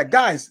heart attack,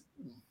 guys.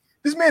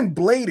 This man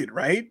bladed,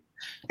 right?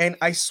 And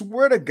I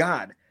swear to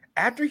God,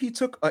 after he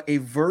took a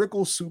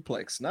vertical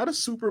suplex, not a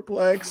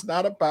superplex,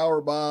 not a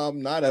power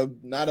bomb, not a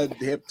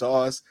hip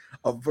toss,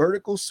 a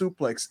vertical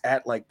suplex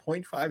at like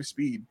 0.5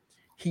 speed,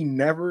 he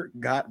never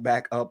got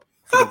back up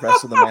for the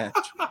rest of the match.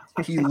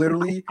 He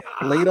literally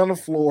laid on the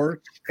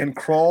floor and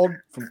crawled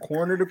from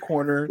corner to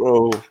corner.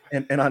 Bro.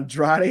 And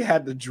Andrade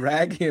had to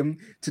drag him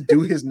to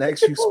do his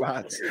next few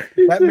spots.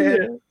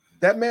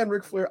 That man,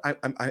 Ric Flair,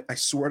 I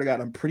swear to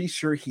God, I'm pretty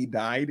sure he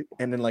died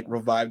and then like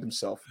revived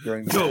himself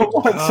during the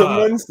match.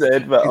 Someone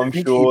said that I'm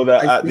sure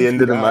that at the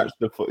end of the match,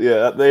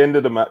 at the end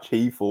of the match,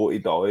 he thought he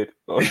died.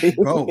 Bro,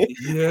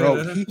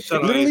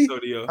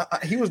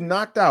 he was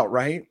knocked out,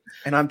 right?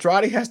 And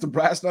Andrade has the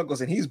brass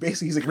knuckles, and he's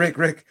like,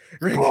 Rick,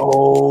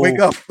 wake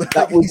up!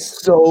 That was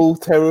so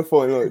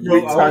terrifying.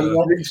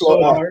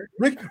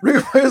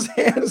 Rick's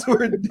hands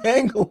were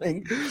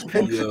dangling.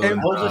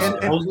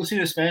 I was listening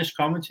to Spanish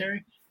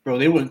commentary. Bro,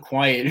 they went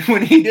quiet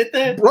when he did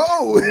that.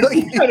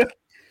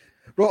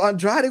 Bro,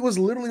 Andrade was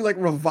literally like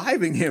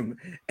reviving him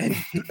and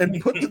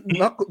put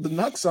the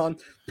knucks on,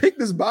 picked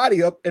his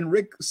body up, and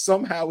Rick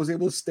somehow was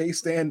able to stay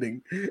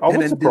standing. I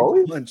was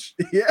surprised. Punch.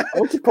 Yeah,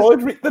 I was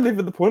surprised Rick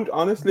delivered the punch.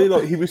 Honestly,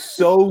 like he was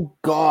so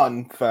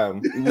gone,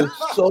 fam. He was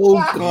so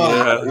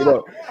gone. Yeah.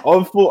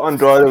 I thought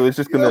Andrade was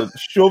just gonna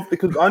shove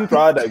because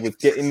Andrade was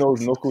getting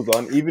those knuckles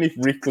on, even if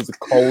Rick was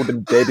cold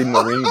and dead in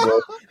the ring, bro.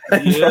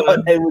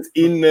 Andrade was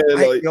in there,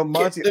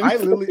 Monty. I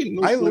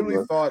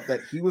literally thought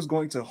that he was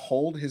going to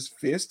hold his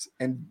fist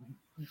and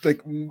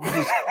like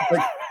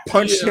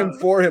punch him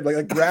for him,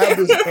 like grab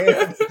his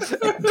hand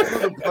and do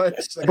the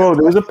punch. Bro,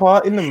 there was a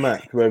part in the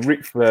match where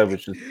Ric Flair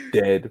was just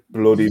dead,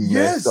 bloody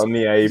mess on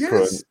the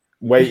apron,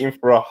 waiting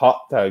for a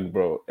hot tag,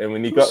 bro. And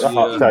when he got the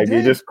hot tag,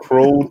 he just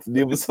crawled to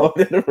the other side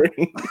of the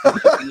ring.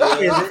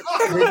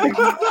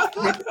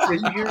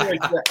 Did you hear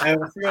like that? I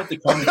forgot the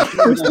comment.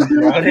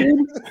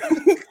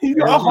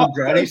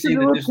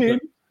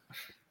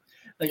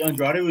 Like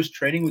Andrade was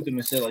training with him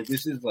and said, like,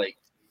 this is like.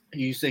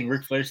 You saying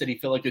Ric Flair said he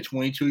felt like a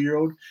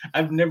 22-year-old?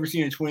 I've never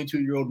seen a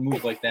 22-year-old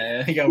move like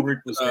that. I think how Rick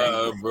was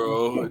saying.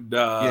 Bro,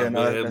 man.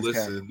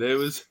 Listen, there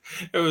was.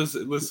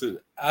 Listen,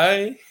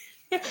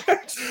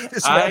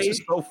 this match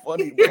is so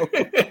funny, bro.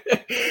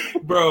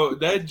 Bro,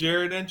 that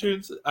Jarrett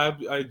entrance. I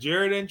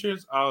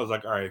was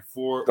like, all right,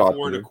 four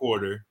and a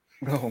quarter.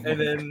 Oh, and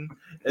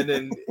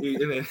then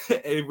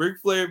Ric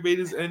Flair made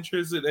his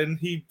entrance and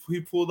he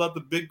pulled out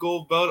the big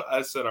gold belt.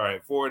 I said, all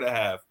right,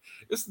 4.5.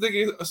 This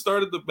nigga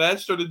started the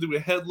match, started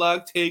doing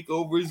headlock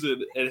takeovers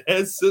and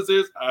head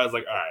scissors. I was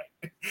like,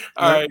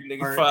 all right,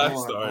 nigga, 5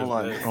 stars.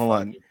 Hold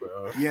on.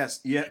 Bro. Yes,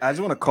 yeah. I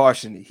just want to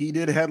caution. He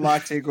did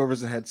headlock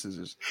takeovers and head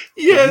scissors.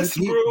 Yes,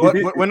 bro.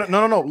 But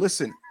no.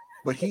 Listen,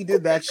 but he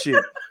did that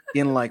shit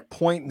in like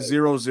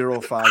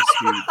 0.005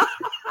 speed.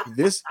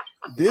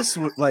 This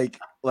was like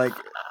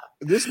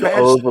this match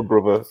over,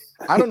 brother.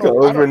 I don't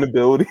know. Over in the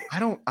building. I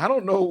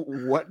don't know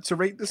what to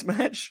rate this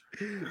match.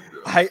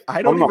 I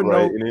don't even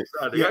know.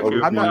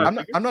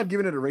 I'm not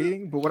giving it a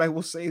rating, but what I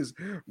will say is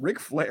Ric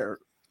Flair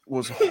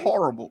was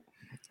horrible.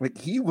 Like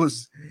he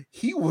was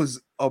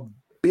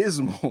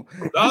abysmal.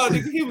 Nah,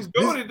 nigga, he was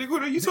going. Nigga,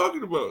 what are you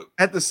talking about?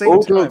 At the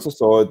same time,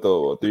 aside,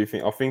 though, do you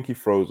think? I think he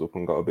froze up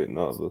and got a bit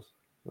nervous.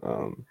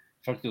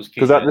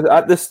 Because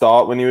at the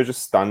start, when he was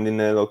just standing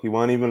there, like he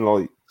weren't even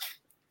like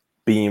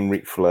being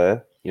Ric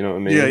Flair. You know what I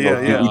mean?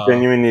 Yeah. He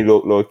genuinely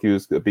looked like he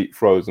was a bit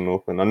frozen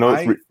up. And I know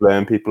it's Ric Flair,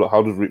 and people like,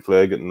 how does Ric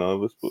Flair get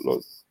nervous? But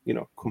like,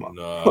 come on.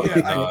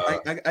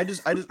 I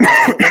just what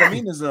I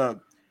mean is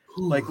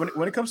like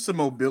when it comes to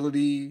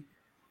mobility,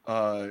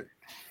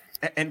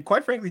 and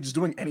quite frankly, just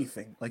doing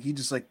anything, like he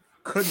just like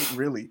couldn't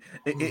really.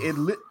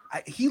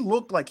 He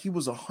looked like he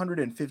was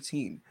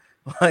 115.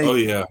 Like, oh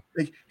yeah,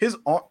 like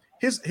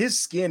his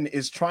skin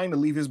is trying to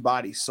leave his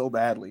body so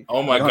badly.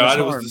 Oh my god,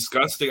 it was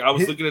disgusting. I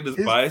was looking at his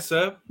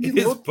bicep.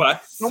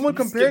 Someone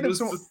compared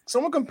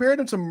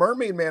him to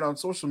Mermaid Man on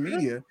social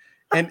media,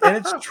 and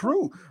it's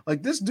true.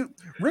 Like this dude,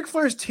 Ric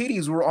Flair's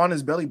titties were on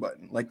his belly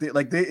button. Like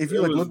if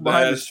you like look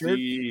behind his shirt,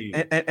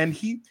 and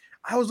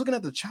I was looking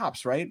at the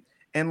chops, right?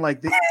 And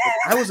like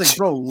I was like,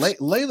 bro, lay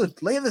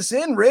this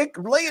in, Rick,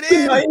 lay it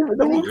in.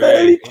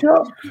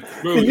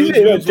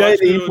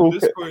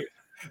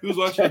 He was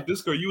watching on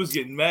Discord. You was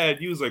getting mad.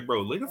 You was like,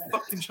 bro, lay the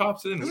fucking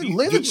chops in.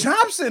 Lay the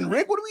chops in,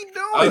 Rick. What are we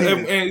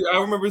doing? And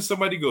I remember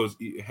somebody goes,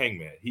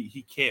 Hangman,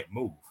 he can't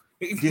move.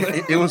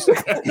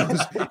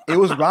 It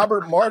was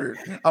Robert Martyr.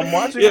 I'm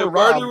watching. Yeah,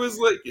 Martyr was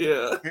like,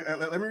 yeah.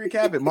 Let me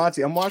recap it,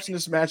 Monty. I'm watching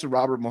this match of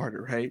Robert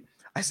Martyr, right?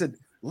 I said,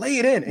 lay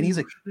it in, and he's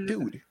like,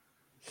 dude,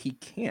 he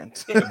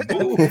can't. I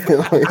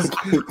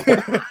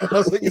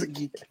was like,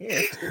 he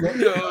can't.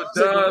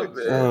 Yo,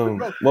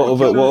 man.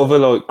 What other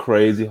like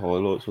crazy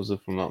highlights was it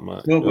from that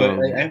match? No, but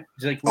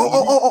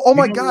oh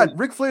my god,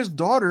 Ric Flair's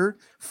daughter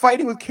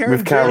fighting with Karen.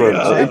 With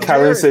Karen.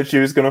 Karen said she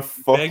was gonna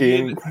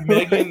fucking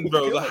Megan,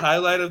 bro. The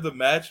highlight of the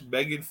match,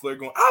 Megan Flair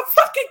going, "I'll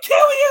fucking kill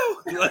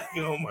you!" Like,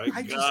 oh my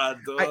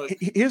god, dog.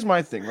 Here's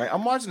my thing, right?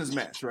 I'm watching this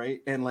match, right,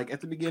 and like at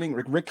the beginning,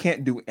 Rick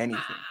can't do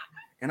anything,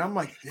 and I'm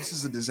like, this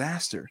is a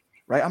disaster.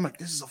 Right, I'm like,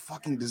 this is a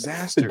fucking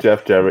disaster.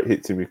 Jeff Jarrett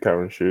hits him with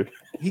Karen shoe.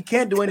 He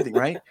can't do anything,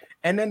 right?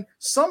 And then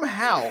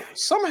somehow,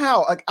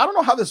 like I don't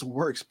know how this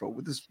works, bro.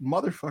 With this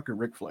motherfucker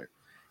Ric Flair,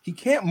 he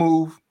can't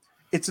move.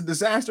 It's a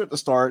disaster at the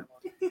start,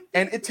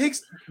 and it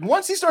takes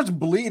once he starts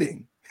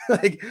bleeding,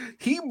 like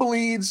he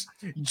bleeds.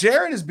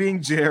 Jarrett is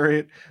being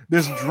Jarrett.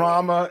 There's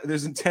drama.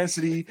 There's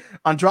intensity.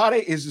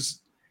 Andrade is just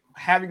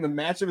having the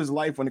match of his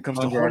life when it comes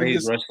to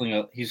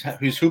wrestling.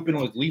 He's hooping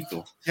with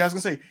Lethal. Yeah, I was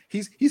gonna say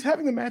he's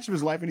having the match of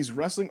his life and he's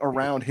wrestling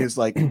around his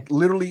like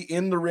literally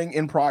in the ring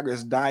in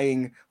progress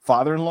dying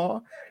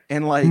father-in-law,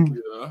 and like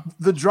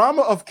the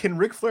drama of can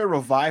Ric Flair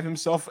revive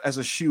himself as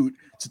a shoot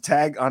to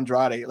tag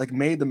Andrade like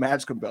made the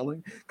match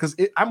compelling because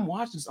I'm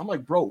watching this, I'm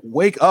like, bro,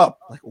 wake up,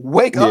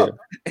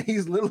 and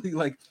he's literally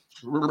like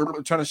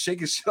trying to shake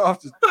his shit off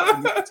to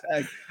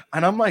tag,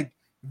 and I'm like,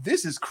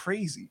 this is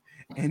crazy.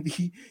 And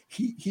he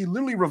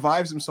literally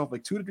revives himself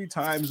like 2 to 3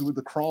 times with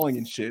the crawling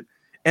and shit,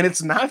 and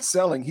it's not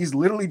selling. He's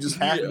literally just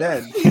half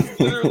dead.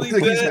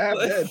 He's half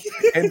dead.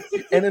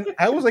 And then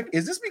I was like,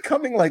 is this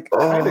becoming like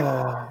kind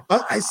of,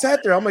 I sat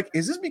there, I'm like,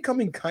 is this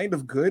becoming kind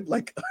of good?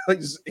 Like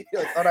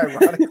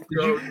unironic.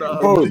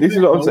 Bro, this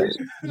is what I'm saying.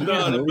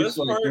 No, the best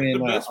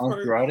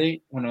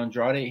part when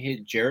Andrade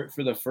hit Jarrett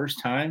for the first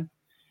time,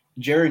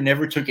 Jarrett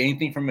never took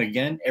anything from him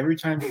again. Every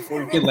time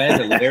before he could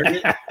land a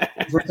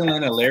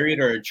lariat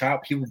or a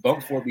chop, he would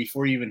bump for it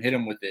before he even hit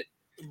him with it.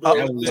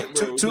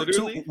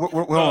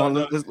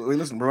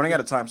 Listen, we're running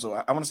out of time, so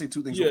I want to say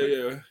 2 things.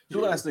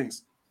 Two last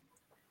things.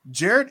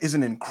 Jarrett is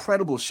in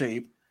incredible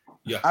shape.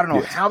 Yeah, I don't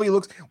know how he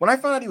looks. When I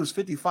found out he was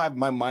 55,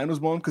 my mind was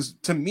blown because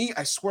to me,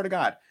 I swear to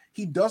God,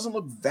 he doesn't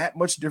look that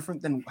much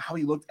different than how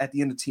he looked at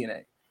the end of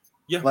TNA.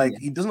 Yeah, like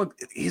he doesn't look.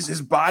 His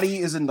body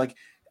isn't like.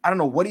 I don't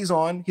know what he's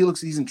on.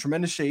 He's in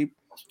tremendous shape.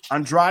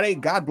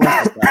 Andrade, God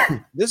bless this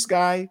guy. This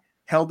guy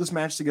held this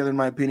match together, in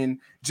my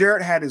opinion.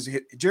 Jarrett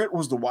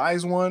was the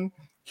wise one.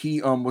 He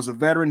was a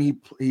veteran.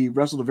 He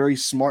wrestled a very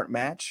smart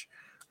match.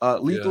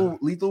 Lethal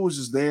was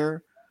just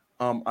there.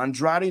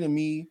 Andrade to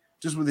me,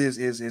 just with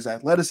his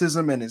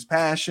athleticism and his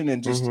passion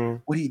and just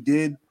what he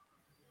did.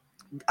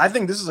 I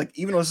think this is like,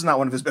 even though this is not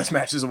one of his best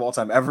matches of all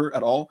time ever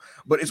at all,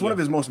 but it's one of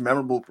his most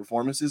memorable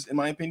performances, in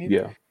my opinion.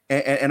 Yeah.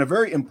 And a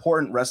very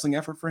important wrestling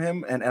effort for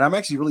him. And I'm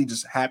actually really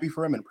just happy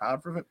for him and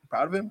proud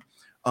of him.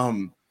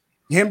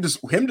 Him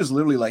just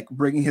literally like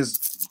bringing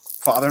his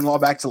father-in-law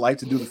back to life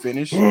to do the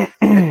finish.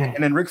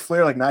 And then Ric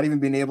Flair, like not even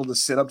being able to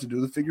sit up to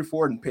do the figure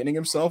 4 and pinning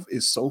himself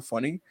is so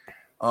funny.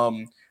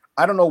 I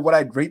I don't know what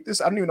I'd rate this.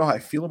 I don't even know how I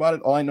feel about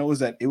it. All I know is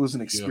that it was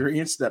an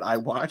experience that I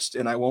watched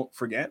and I won't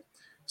forget.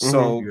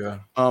 So,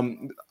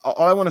 all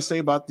I want to say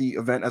about the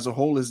event as a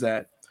whole is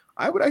that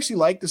I would actually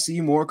like to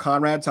see more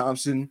Conrad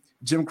Thompson,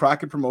 Jim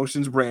Crockett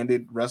Promotions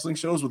branded wrestling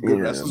shows with good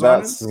wrestlers on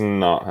it. That's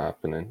not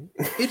happening.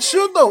 It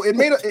should though. It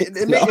made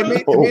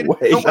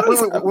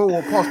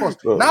pause.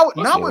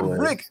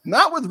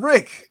 Not with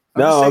Rick.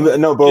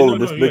 No, bro.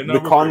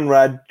 The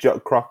Conrad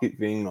Crockett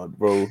thing,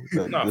 bro.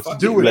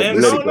 Do it.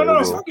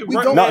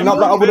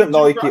 No, I wouldn't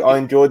like it. I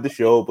enjoyed the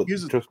show, but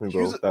trust me,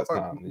 bro, that's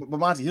not happening. But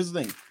Monty, here's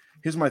the thing.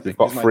 Here's my thing.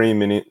 You've got 3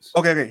 minutes.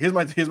 Okay. Here's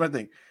my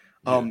thing.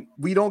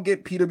 We don't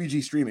get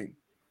PWG streaming.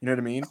 You know what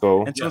I mean?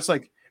 So it's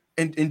like,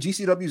 and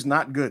GCW is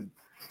not good.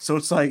 So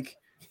it's like,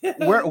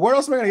 where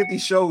else am I gonna get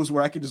these shows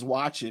where I can just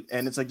watch it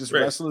and it's like just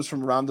wrestlers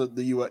from around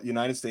the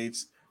United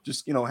States,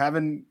 just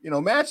having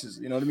matches.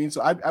 You know what I mean?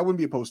 So I wouldn't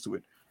be opposed to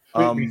it.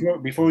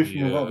 Before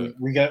we move on,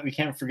 we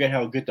can't forget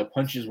how good the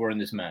punches were in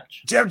this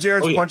match. Jeff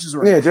Jarrett's punches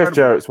were Jeff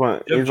Jarrett's one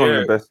of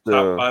the best.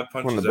 Top 5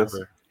 punches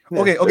ever.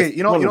 Okay,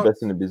 you know, the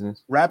best in the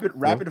business.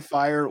 Rapid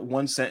fire,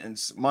 one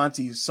sentence.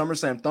 Monty,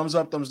 SummerSlam, thumbs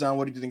up, thumbs down.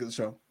 What did you think of the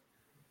show?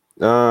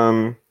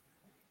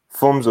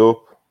 Thumbs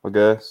up, I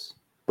guess,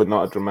 but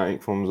not a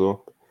dramatic thumbs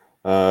up.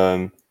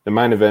 The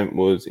main event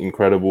was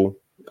incredible.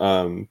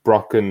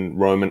 Brock and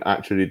Roman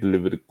actually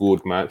delivered a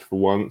good match for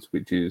once,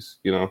 which is,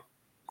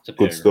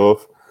 good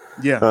stuff.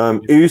 Yeah.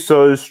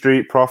 Usos,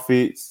 Street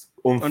Profits,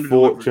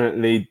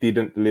 unfortunately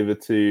didn't deliver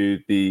to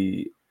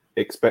the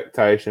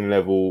expectation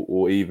level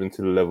or even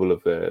to the level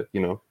of their,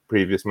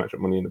 previous match at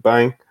Money in the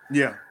Bank.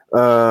 Yeah.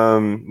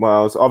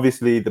 Well,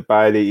 obviously the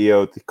Bayley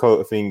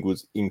Dakota thing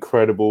was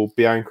incredible.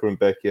 Bianca and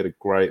Becky had a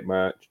great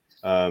match.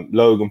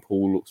 Logan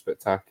Paul looked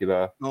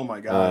spectacular. Oh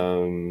my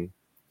god.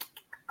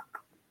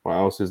 What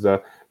else is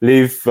there?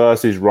 Liv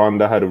versus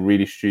Ronda had a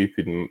really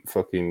stupid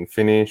fucking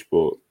finish,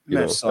 but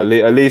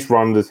at least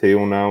Ronda's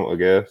heel now, I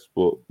guess.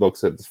 But like I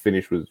said, the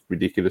finish was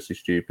ridiculously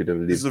stupid,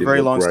 and this is a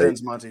very long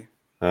stance, Monty.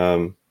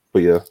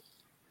 But yeah,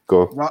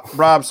 go.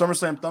 Rob,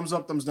 SummerSlam, thumbs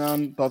up, thumbs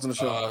down. Thoughts on the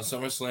show?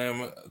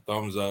 SummerSlam,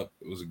 thumbs up.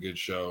 It was a good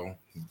show.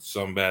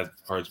 Some bad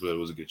parts, but it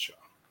was a good show.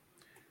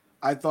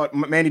 I thought,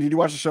 Manny, did you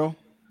watch the show?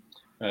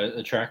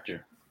 A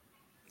tractor.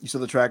 You saw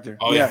the tractor.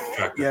 Oh, yeah.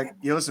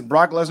 Listen,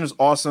 Brock Lesnar's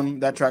awesome.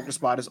 That tractor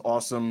spot is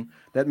awesome.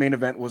 That main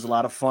event was a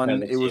lot of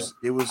fun. It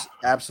was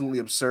absolutely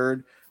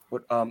absurd.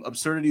 But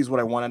absurdity is what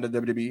I want out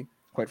of WWE,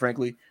 quite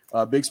frankly.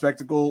 Big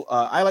spectacle.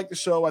 I like the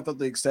show. I thought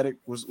the aesthetic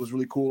was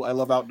really cool. I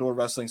love outdoor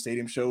wrestling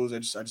stadium shows.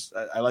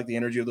 I like the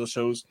energy of those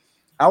shows.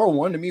 Hour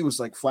one to me was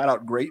like flat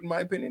out great in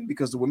my opinion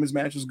because the women's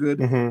match was good.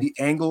 Mm-hmm. The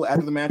angle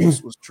after the match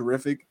was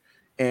terrific.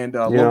 And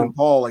Logan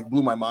Paul like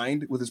blew my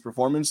mind with his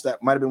performance.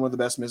 That might have been one of the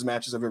best Miz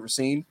matches I've ever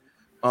seen.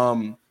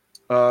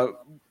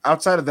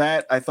 Outside of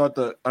that, I thought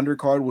the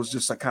undercard was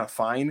just like kind of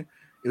fine.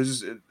 It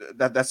was just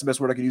that's the best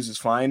word I could use is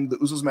fine. The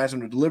Usos match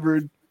under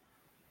delivered.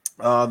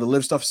 The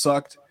live stuff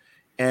sucked,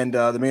 and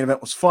the main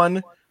event was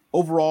fun.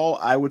 Overall,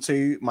 I would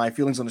say my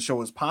feelings on the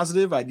show is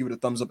positive. I'd give it a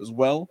thumbs up as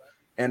well.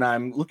 And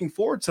I'm looking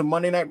forward to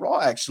Monday Night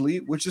Raw, actually,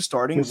 which is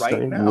starting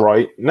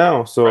right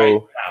now.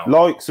 So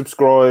like,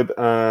 subscribe,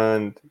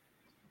 and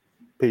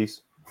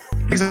peace.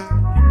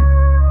 Exactly.